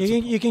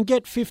 You can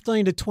get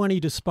 15 to 20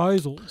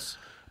 disposals,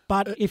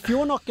 but if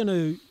you're not going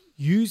to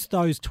use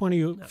those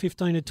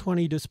 15 to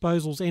 20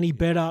 disposals any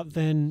better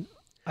than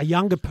a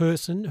younger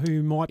person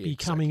who might be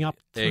coming up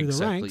through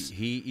the ranks.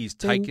 He is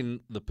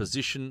taking the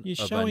position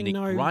of a Nick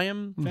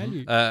Graham.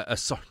 Value.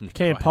 Sorry, Nick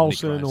Camp Graham,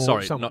 Paulson Nick Graham. or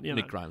sorry, someone, not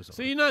Nick Graham.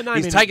 So you know,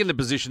 he's taken the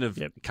position of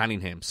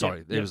Cunningham.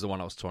 Sorry, there was the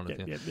one I was trying to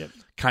think.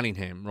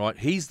 Cunningham, right?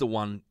 He's the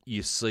one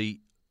you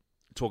see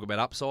talk about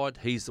upside.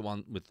 He's the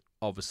one with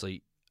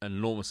obviously an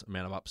enormous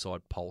amount of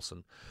upside,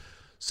 Paulson.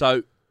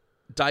 So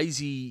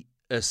Daisy,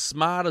 as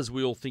smart as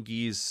we all think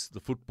he is,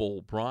 the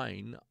football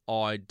brain,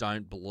 I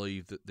don't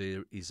believe that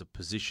there is a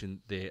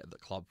position there at the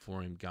club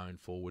for him going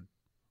forward.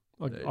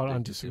 I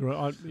don't disagree.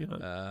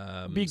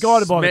 Be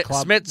guided by the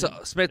club.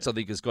 Smets, I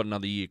think, has got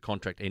another year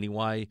contract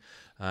anyway.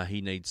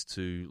 He needs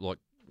to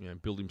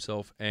build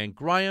himself. And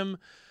Graham,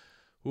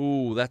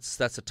 that's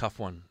a tough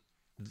one.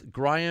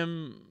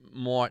 Graham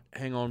might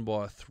hang on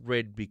by a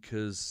thread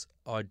because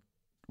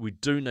we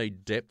do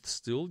need depth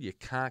still. You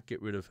can't get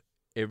rid of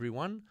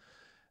everyone.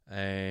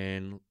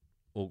 And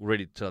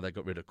already today they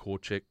got rid of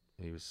Korchek.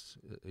 He's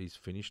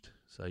finished,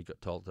 so he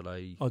got told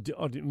today. I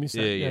didn't miss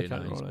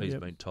that. He's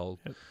been told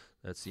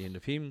that's the end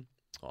of him.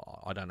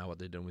 I don't know what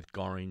they're doing with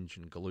Gorringe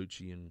and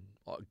Gallucci and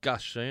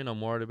Gus Sheehan.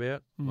 I'm worried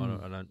about.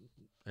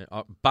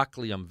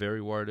 Buckley, I'm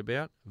very worried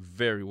about.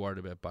 Very worried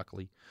about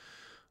Buckley.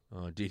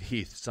 I did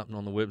hear something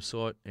on the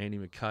website. Andy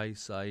McKay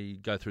say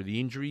go through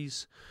the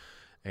injuries,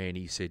 and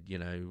he said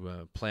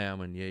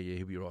Plowman,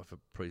 he'll be right for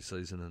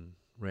pre-season and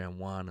round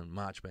one, and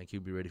Marchbank, he'll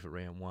be ready for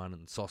round one,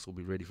 and Sauce will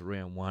be ready for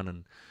round one.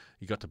 And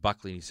he got to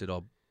Buckley and he said,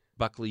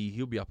 Buckley,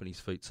 he'll be up on his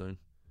feet soon.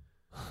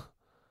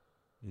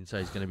 He didn't say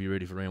he's going to be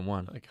ready for round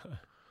one. Okay.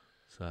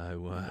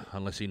 So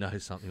unless he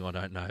knows something, I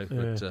don't know.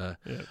 But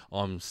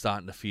I'm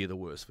starting to fear the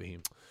worst for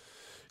him.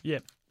 Yeah.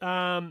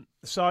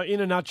 So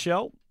in a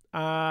nutshell,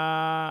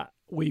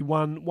 we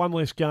won one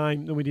less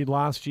game than we did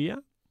last year.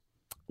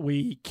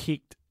 We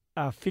kicked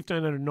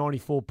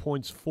 1,594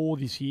 points for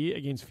this year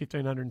against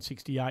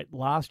 1,568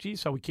 last year.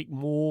 So we kicked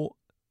more.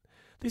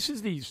 This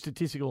is the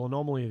statistical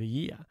anomaly of the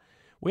year.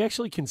 We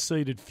actually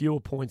conceded fewer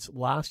points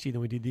last year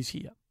than we did this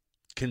year.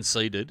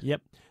 Conceded?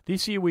 Yep.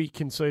 This year we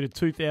conceded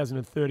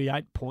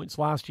 2,038 points.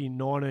 Last year,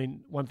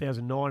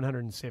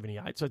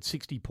 1,978. So it's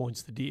 60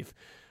 points the diff.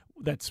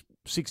 That's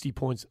 60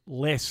 points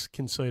less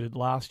conceded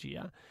last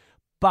year.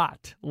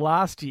 But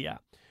last year,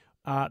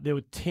 there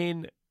were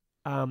 7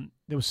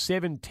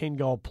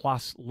 10-goal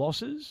plus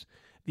losses.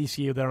 This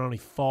year, there are only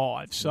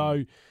 5.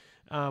 So,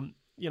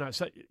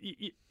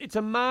 it's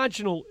a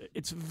marginal.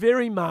 It's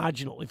very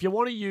marginal. If you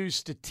want to use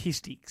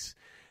statistics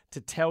to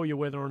tell you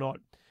whether or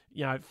not,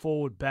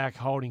 forward, back,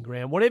 holding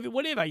ground, whatever,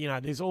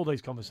 there's all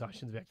these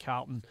conversations about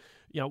Carlton.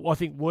 I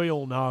think we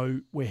all know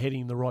we're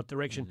heading in the right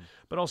direction.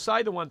 But I'll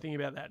say the one thing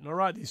about that, and I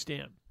wrote this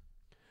down.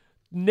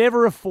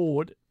 Never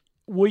afford.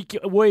 We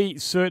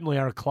certainly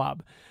are a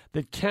club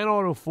that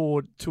cannot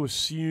afford to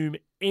assume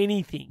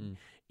anything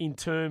in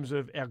terms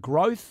of our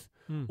growth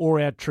or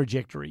our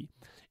trajectory.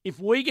 If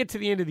we get to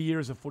the end of the year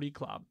as a footy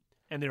club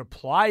and there are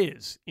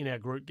players in our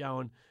group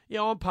going,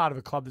 yeah, I'm part of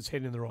a club that's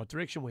heading in the right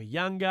direction. We're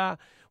younger.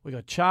 We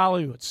got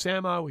Charlie. We got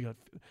Samo.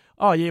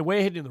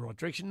 We're heading in the right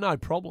direction. No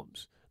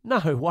problems. No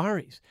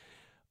worries.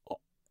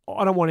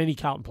 I don't want any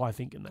Carlton player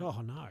thinking that.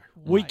 Oh, no.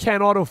 We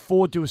cannot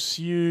afford to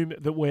assume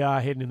that we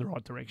are heading in the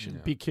right direction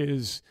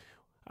because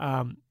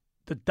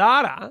the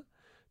data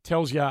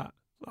tells you,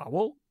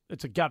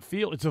 it's a gut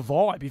feel. It's a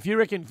vibe. If you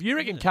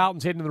reckon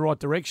Carlton's heading in the right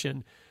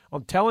direction,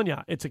 I'm telling you,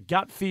 it's a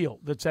gut feel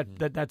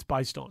that's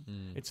based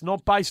on. It's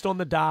not based on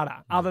the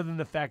data, other than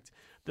the fact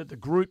that the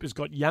group has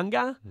got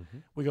younger.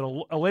 We've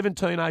got 11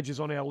 teenagers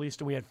on our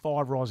list, and we had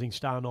 5 Rising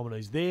Star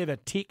nominees. They're the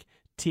tick,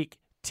 tick,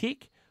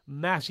 tick.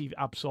 Massive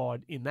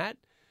upside in that.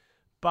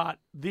 But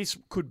this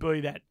could be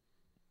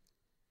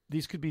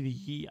the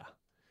year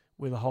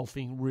where the whole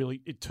thing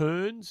really, it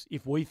turns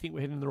if we think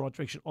we're heading in the right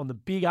direction on the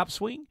big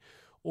upswing,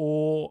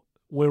 or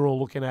we're all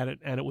looking at it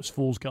and it was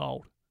fool's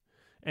gold.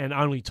 And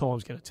only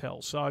time's going to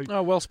tell. So,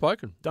 well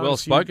spoken. Well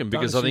spoken,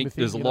 because I think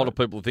there's a lot of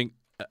people who think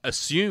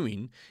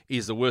assuming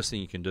is the worst thing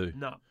you can do.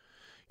 No.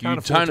 You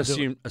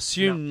don't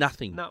assume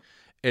nothing. No.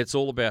 It's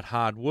all about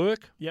hard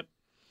work. Yep.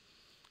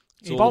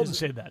 Bolton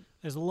said that.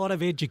 There's a lot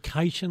of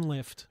education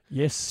left.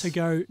 Yes. To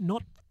go,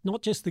 not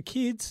just the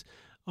kids.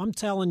 I'm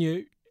telling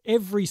you,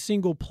 every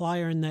single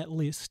player in that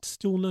list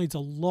still needs a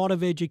lot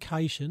of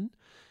education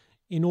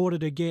in order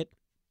to get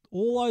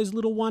all those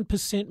little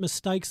 1%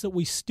 mistakes that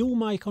we still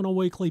make on a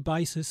weekly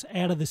basis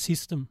out of the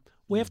system.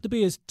 We have to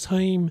be a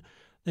team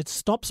that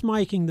stops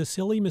making the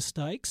silly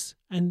mistakes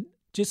and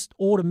just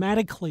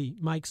automatically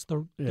makes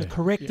the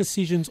correct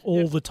decisions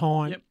all the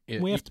time. Yep. Yeah.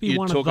 We have to be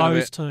one of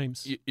those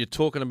teams. You're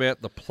talking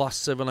about the plus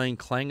 17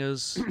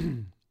 clangers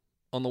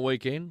on the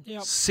weekend.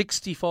 Yep.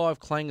 65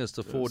 clangers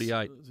to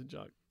 48. It's a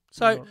joke.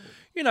 So,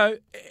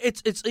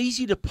 it's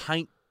easy to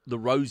paint the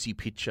rosy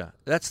picture.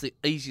 That's the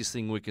easiest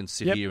thing we can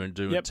sit here and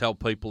do and tell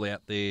people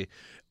out there,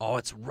 oh,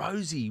 it's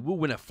rosy. We'll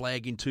win a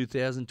flag in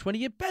 2020.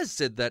 Yeah, Baz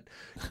said that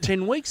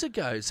 10 weeks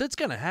ago, so it's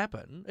going to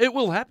happen. It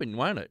will happen,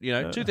 won't it?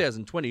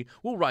 2020,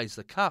 we'll raise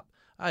the cup.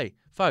 Hey,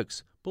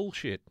 folks,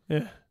 bullshit.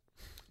 Yeah.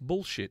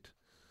 Bullshit.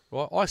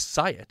 Right? I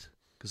say it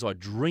because I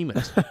dream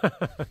it,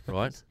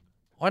 right?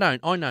 I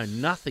know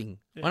nothing.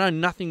 Yeah. I know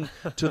nothing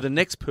to the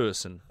next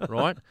person,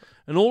 right?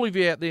 And all of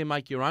you out there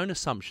make your own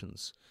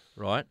assumptions,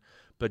 right?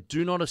 But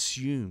do not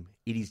assume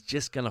it is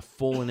just going to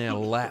fall in our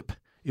lap.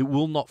 It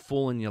will not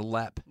fall in your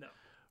lap,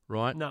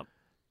 right? No.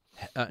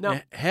 Now,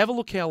 have a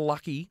look how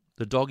lucky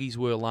the Doggies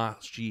were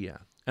last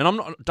year. And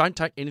don't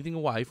take anything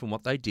away from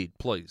what they did,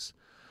 please.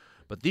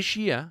 But this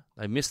year,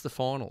 they missed the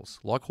finals,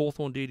 like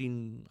Hawthorn did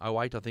in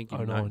 08, I think.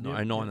 In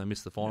 09, they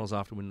missed the finals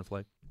after winning the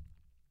flag.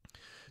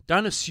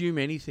 Don't assume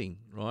anything,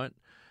 right?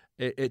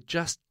 It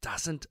just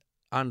doesn't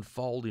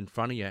unfold in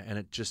front of you,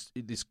 and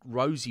this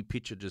rosy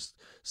picture just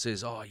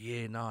says, oh,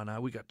 yeah, no,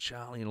 we got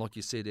Charlie, and like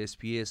you said,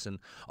 SPS, and,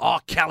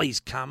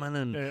 Kelly's coming,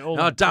 and,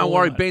 don't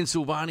worry, Ben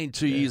Silvani in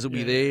 2 years will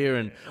be there,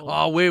 and,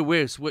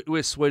 we're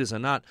sweet as a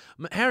nut.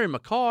 Harry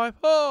Mackay,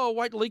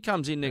 wait till he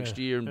comes in next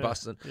year and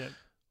busts it. Yeah.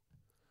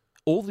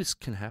 All this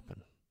can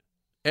happen.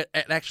 It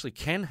actually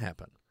can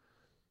happen,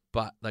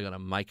 but they're going to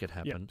make it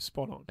happen. Yep,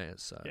 spot on. Yeah,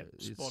 so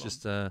it's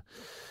just...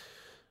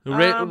 The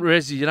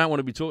Rezzies, you don't want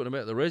to be talking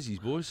about the Rezzies,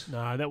 boys.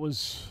 No, that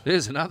was...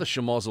 There's another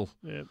schmozzle.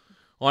 Yeah.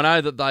 I know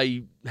that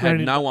they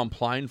had no one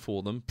playing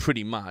for them,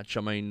 pretty much.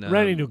 I mean...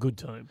 ran into a good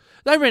team.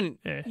 They ran...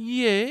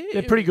 Yeah.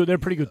 They're pretty good. They're a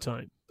pretty good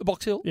team.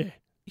 Box Hill? Yeah.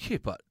 Yeah,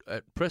 but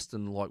at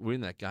Preston, we're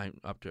in that game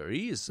up to our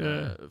ears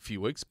a few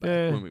weeks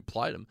back when we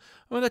played them.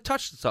 I mean, they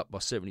touched us up by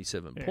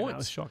 77 points. That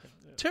was shocking.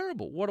 Yeah.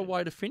 Terrible. What a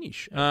way to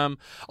finish. I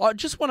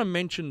just want to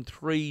mention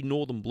 3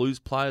 Northern Blues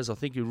players I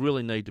think who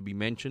really need to be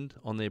mentioned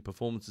on their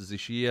performances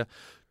this year.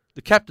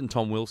 The captain,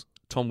 Tom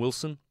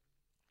Wilson,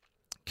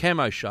 Cam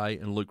O'Shea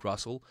and Luke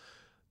Russell.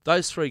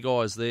 Those 3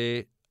 guys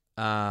there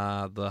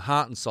are the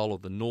heart and soul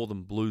of the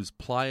Northern Blues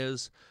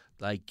players.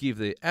 They give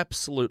their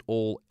absolute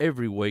all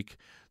every week.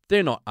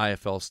 They're not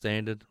AFL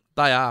standard.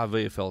 They are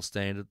VFL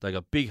standard. They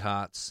got big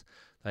hearts.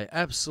 They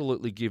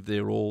absolutely give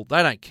their all.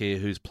 They don't care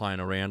who's playing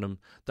around them.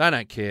 They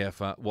don't care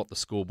what the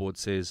scoreboard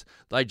says.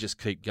 They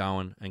just keep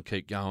going and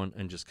keep going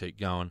and just keep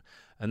going.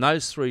 And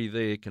those 3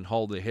 there can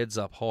hold their heads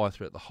up high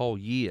throughout the whole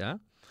year.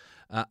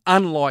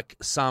 Unlike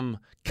some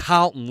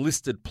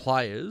Carlton-listed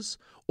players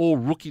or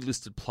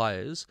rookie-listed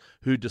players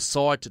who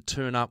decide to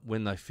turn up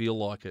when they feel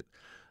like it.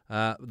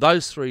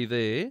 Those 3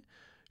 there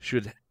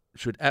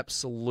should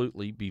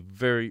absolutely be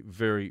very,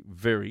 very,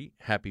 very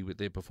happy with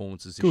their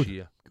performances this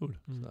year. Good.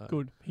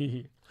 Good.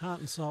 Here.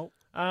 Heart and soul.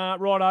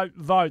 Righto,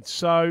 votes.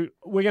 So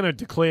we're going to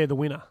declare the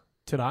winner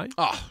today.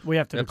 We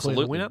have to declare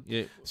the winner.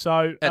 Yeah.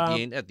 So at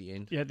the end.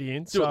 Yeah, at the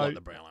end. Do it like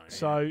the Brownlow.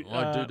 So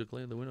I do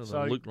declare the winner.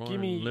 So Luke Ryan, give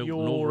me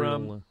your...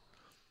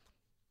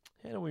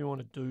 how do we want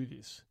to do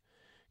this?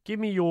 Give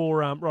me your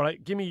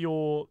right. Give me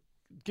your.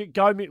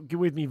 Go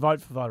with me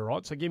vote for voter,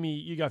 right? So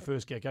you go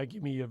first, Gecko.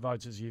 Give me your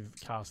votes as you've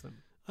cast them.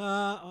 And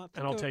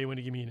I'll tell you when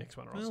to give me your next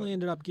one. Right? I only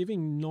ended up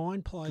giving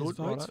 9 players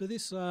votes for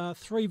this.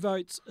 3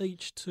 votes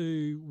each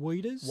to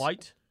Weeders.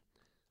 Wait.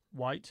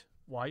 Wait.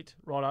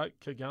 Righto,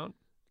 keep going.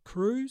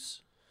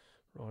 Cruz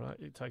Righto,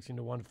 it takes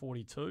into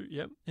 142.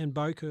 Yep. and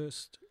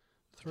Boakhurst,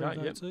 3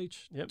 Okay, votes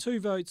each. Yep. 2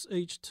 votes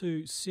each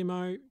to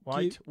Simo.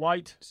 Wait.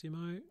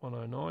 Simo,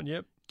 109.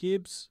 Yep.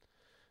 Gibbs,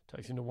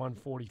 Takes into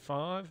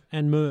 145.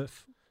 and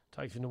Murph.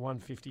 Takes into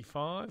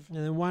 155. And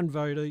then 1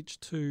 vote each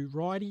to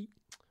Righty,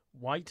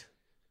 Wait.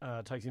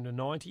 Takes into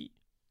 90.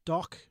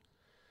 Doc,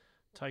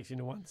 Takes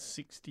into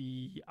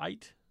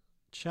 168.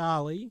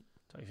 Charlie,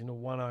 Takes into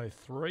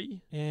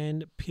 103.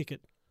 and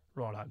Pickett.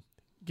 Righto.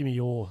 Give me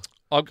your.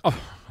 I'm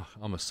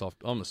as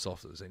soft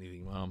as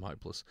anything. Man. I'm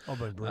hopeless. I've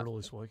been brutal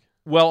this week.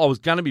 Well, I was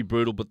going to be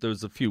brutal, but there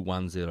was a few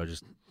ones there I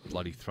just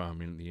bloody throw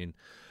them in at the end.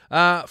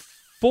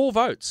 4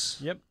 votes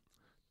Yep.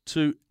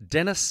 to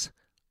Dennis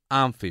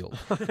Armfield.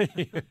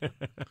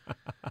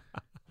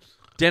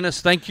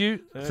 Dennis, thank you.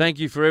 Thank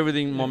you for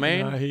everything, my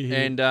man.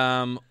 And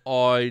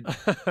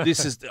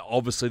this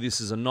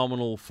is a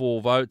nominal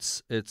 4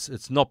 votes.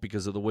 It's not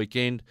because of the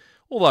weekend,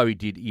 although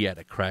he had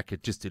a crack.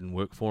 It just didn't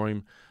work for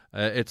him.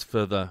 It's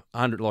for the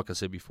 100, like I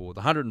said before, the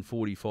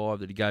 145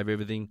 that he gave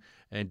everything.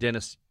 And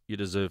Dennis, you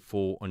deserve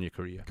 4 on your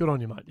career. Good on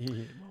you, mate.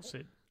 Yeah, well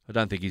said. I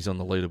don't think he's on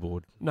the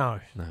leaderboard. No.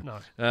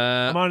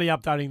 I'm only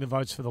updating the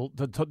votes for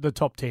the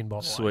top 10, by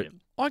the way. Sweet.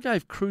 I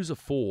gave Cruz a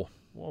 4.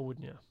 Why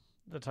wouldn't you?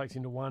 That takes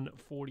into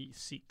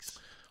 146.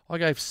 I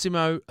gave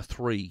Simo a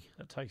 3.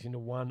 That takes into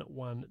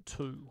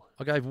 112.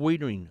 I gave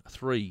Wiedering a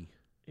 3.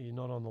 He's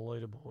not on the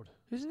leaderboard.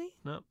 Isn't he?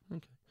 No.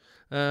 Okay.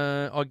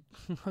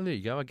 There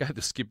you go. I gave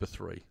the skip a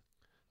 3.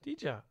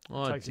 Did you?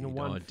 I Takes into did.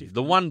 150.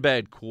 The one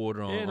bad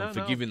quarter. Yeah, I'm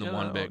forgiving the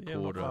one bad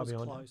quarter. I'm not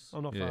far behind you. Close.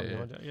 I'm not far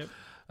behind you. Yep.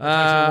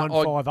 I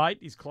 158.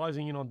 He's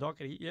closing in on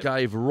Doherty. Yep.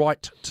 gave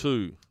Wright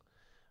 2.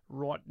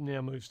 Wright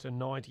now moves to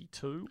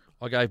 92.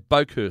 I gave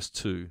Boakhurst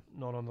 2.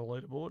 Not on the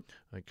leaderboard.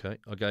 Okay.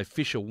 I gave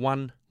Fisher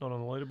 1. Not on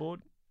the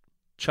leaderboard.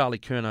 Charlie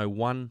Curnow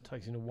 1.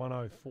 Takes into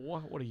 104.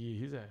 What a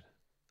year is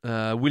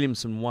that?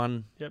 Williamson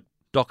 1. Yep.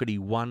 Doherty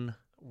 1.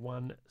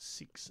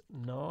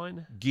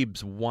 169.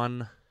 Gibbs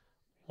 1.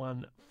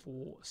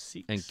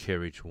 146. And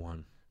Kerridge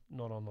 1.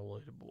 Not on the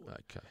leaderboard.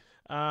 Okay.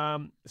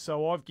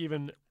 So I've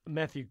given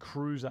Matthew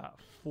Cruiser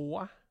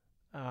 4.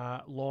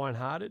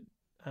 Lionhearted.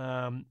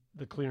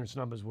 The clearance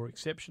numbers were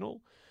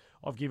exceptional.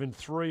 I've given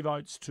 3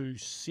 votes to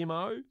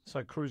Simo,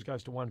 so Cruz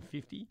goes to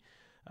 150.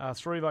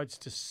 3 votes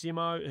to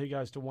Simo, he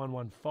goes to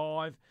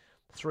 115.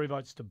 3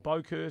 votes to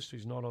Boakhurst,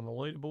 who's not on the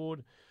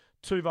leaderboard.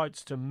 2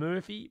 votes to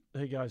Murphy,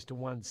 he goes to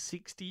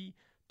 160.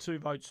 2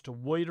 votes to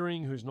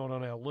Wiedering, who's not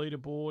on our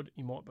leaderboard.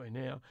 He might be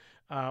now.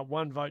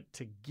 1 vote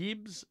to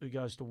Gibbs, who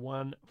goes to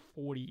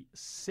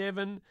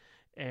 147.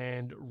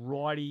 And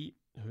Righty,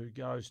 who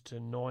goes to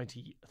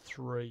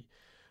 93.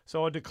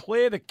 So I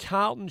declare the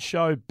Carlton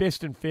Show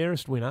Best and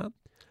Fairest winner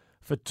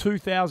for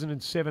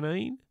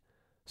 2017,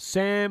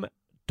 Sam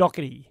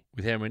Doherty.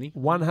 With how many?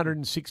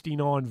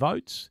 169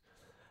 votes.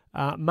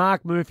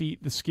 Mark Murphy,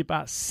 the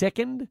skipper,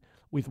 second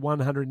with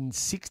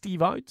 160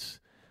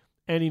 votes.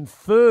 And in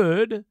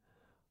third,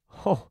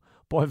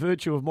 by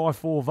virtue of my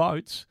 4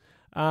 votes,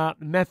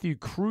 Matthew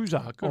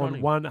Cruiser on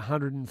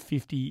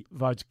 150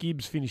 votes.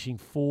 Gibbs finishing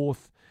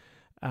 4th.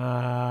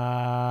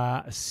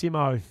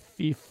 Simo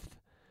 5th.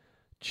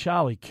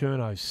 Charlie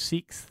Curnow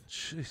 6th.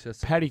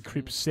 Jeez, Paddy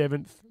Cripps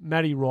 7th.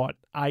 Matty Wright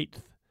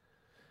 8th.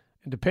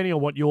 And depending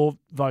on what your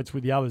votes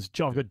with the others,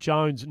 I've got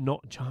Jones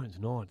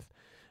 9th.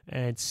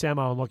 And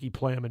Samo and Lockie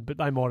Plowman, but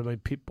they might have been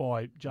pipped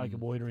by Jacob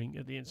Wiedering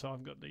at the end. So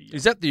I've got the.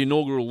 Is that the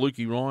inaugural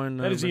Lukey Ryan?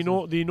 That is the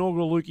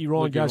inaugural Lukey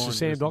Ryan goes to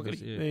Sam Doherty.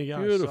 Yeah. There you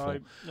go. Beautiful.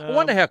 So, I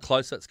wonder how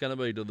close that's going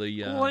to be to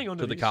the hang on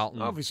to the this.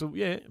 Carlton. Obviously,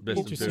 yeah. Best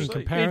Interesting and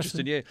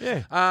comparison.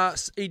 Interesting, yeah.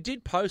 He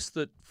did post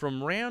that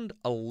from round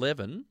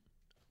 11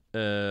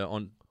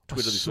 on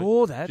Twitter this week.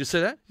 Saw that. Did you see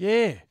that?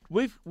 Yeah.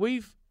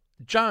 We've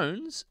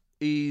Jones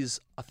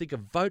is, I think, a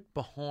vote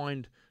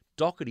behind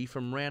Doherty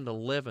from round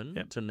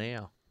 11 to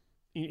now.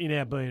 In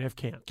our B&F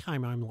count.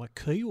 Came home like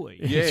Kiwi.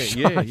 Yeah.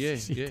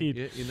 Did.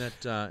 In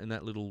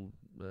that little,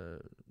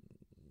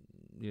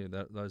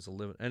 those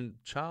 11 and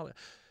Charlie,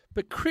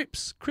 but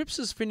Cripps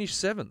has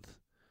finished 7th.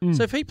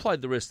 So if he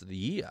played the rest of the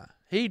year,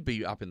 he'd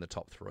be up in the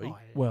top 3. Oh, yeah.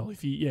 Well,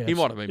 if he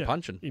might have been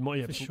punching. He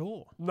might, For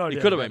sure. No doubt. He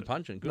could have about been it.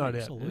 punching. No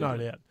couldn't he? doubt. No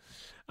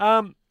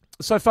doubt.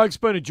 So, folks,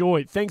 been a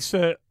joy. Thanks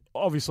for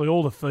obviously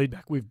all the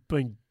feedback we've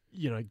been,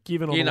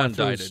 given on Inundated.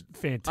 the way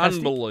through. Fantastic.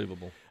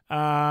 Unbelievable.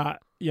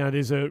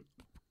 There's a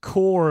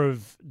core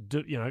of,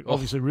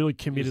 obviously really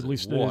committed Is it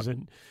listeners, what?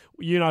 and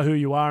you know who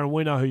you are, and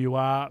we know who you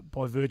are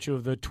by virtue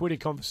of the Twitter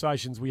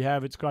conversations we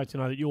have. It's great to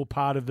know that you're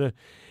part of the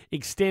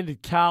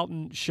extended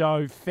Carlton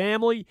Show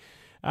family.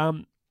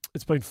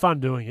 It's been fun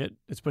doing it.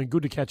 It's been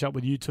good to catch up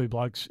with you two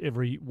blokes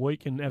every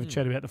week and have a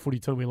chat about the footy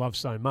team we love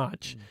so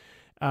much,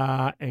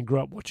 and grew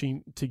up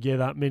watching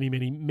together many,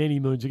 many, many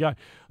moons ago.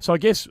 So I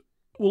guess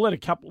we'll let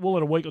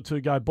a week or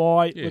two go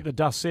by, let the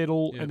dust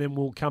settle, and then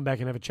we'll come back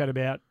and have a chat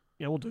about.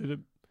 We'll do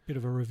Bit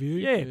of a review.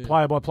 Yeah,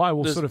 player by player.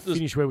 We'll sort of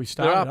finish where we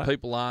started. There are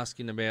people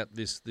asking about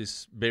this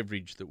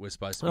beverage that we're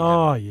supposed to be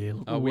Oh, having. yeah.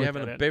 Look, Are we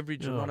having a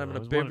beverage or not having a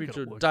beverage?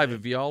 Or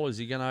David Viola, is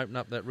he going to open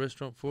up that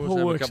restaurant for us? We'll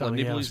Have a work couple of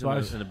something out, I nibblies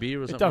suppose. and a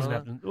beer or something? It doesn't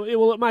like that? happen.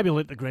 Well, maybe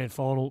let the grand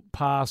final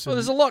pass. Well,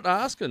 there's a lot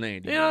asking,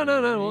 Andy. Yeah,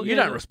 no. Well, you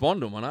yeah. don't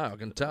respond to him, I know. I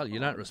can tell you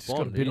don't Just got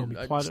a respond. bit on me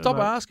plate at Stop the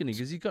moment. asking him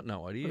because he's got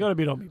no idea. I've got a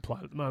bit on me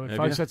plate at the moment, Have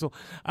folks. you? That's all.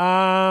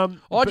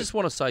 I just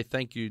want to say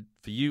thank you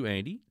for you,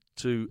 Andy,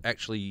 to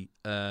actually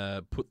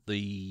put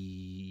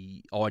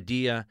the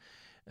idea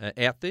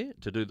out there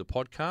to do the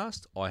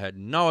podcast. I had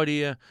no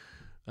idea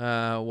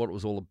what it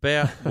was all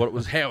about,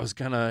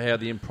 how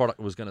the end product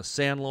was gonna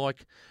sound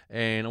like,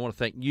 and I want to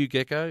thank you,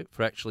 Gecko,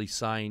 for actually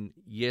saying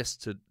yes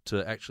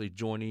to actually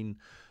joining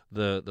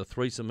the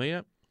threesome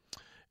here.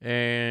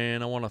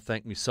 And I want to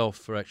thank myself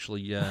for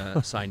actually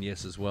saying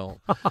yes as well.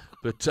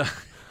 But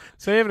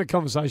So you're having a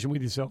conversation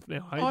with yourself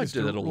now. Hey? I Just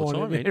do that to all the line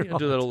time, it Andy. there, I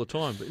do that right. all the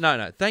time. But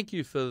no, thank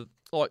you for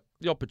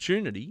the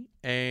opportunity,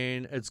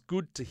 and it's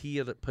good to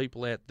hear that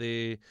people out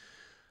there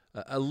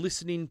are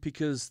listening,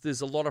 because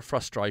there's a lot of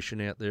frustration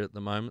out there at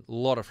the moment. A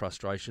lot of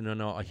frustration,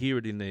 and I hear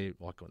it in their.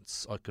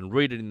 I can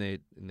read it in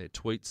their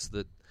tweets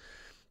that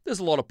there's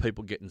a lot of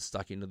people getting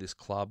stuck into this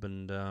club,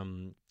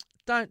 and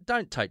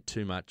don't take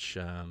too much.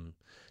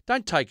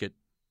 Don't take it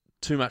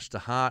too much to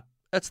heart.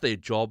 That's their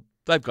job.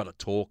 They've got to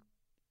talk.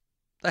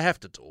 They have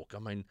to talk. I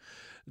mean,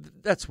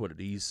 that's what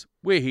it is.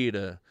 We're here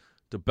to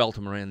belt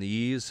them around the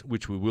ears,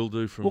 which we will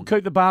do. We'll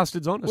keep the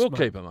bastards honest. We'll mate.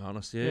 keep them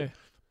honest, yeah. Yeah.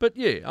 But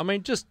yeah, I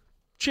mean, just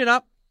chin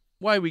up.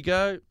 Away we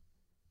go.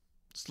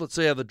 Let's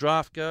see how the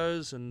draft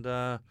goes, and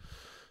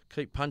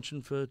keep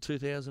punching for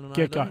 2018.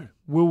 Gecko,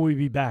 will we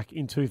be back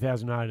in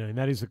 2018?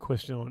 That is the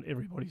question on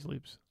everybody's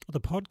lips. The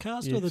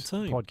podcast or Yes, the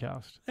team?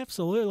 podcast.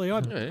 Absolutely.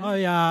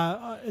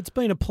 Yeah. It's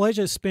been a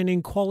pleasure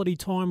spending quality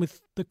time with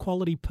the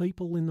quality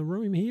people in the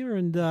room here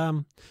and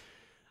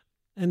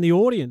the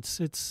audience.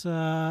 It's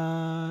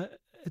a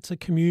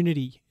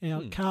community.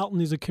 Carlton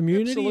is a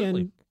community,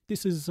 Absolutely. and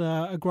this is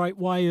a great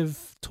way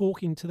of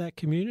talking to that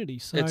community.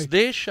 So It's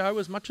their show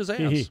as much as ours.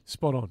 Yeah,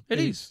 spot on. It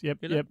is. Yep,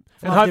 You know, yep.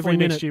 And Like hopefully every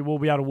next minute. year we'll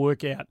be able to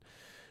work out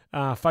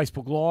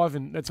Facebook Live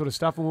and that sort of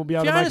stuff, and we'll be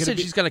able to Fiona make it a said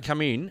bit... she's going to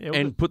come in Yeah,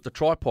 and put the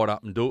tripod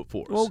up and do it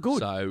for us. Well, good,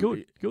 So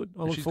good.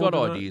 I look she's forward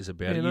got to that. ideas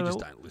about Yeah, it. no, You just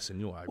no. don't listen.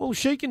 You're open. Well,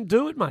 she can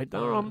do it, mate.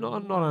 No, I'm not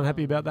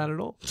unhappy about that at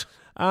all.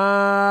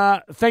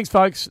 Thanks,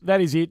 folks. That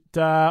is it.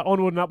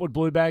 Onward and upward,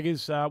 Blue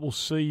Baggers. We'll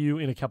see you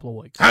in a couple of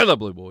weeks. Hello,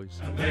 Blue Boys.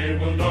 They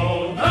will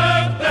know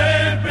that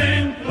they've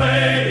been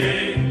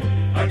playing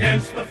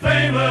against the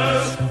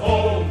famous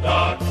old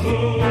dark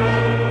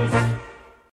moon.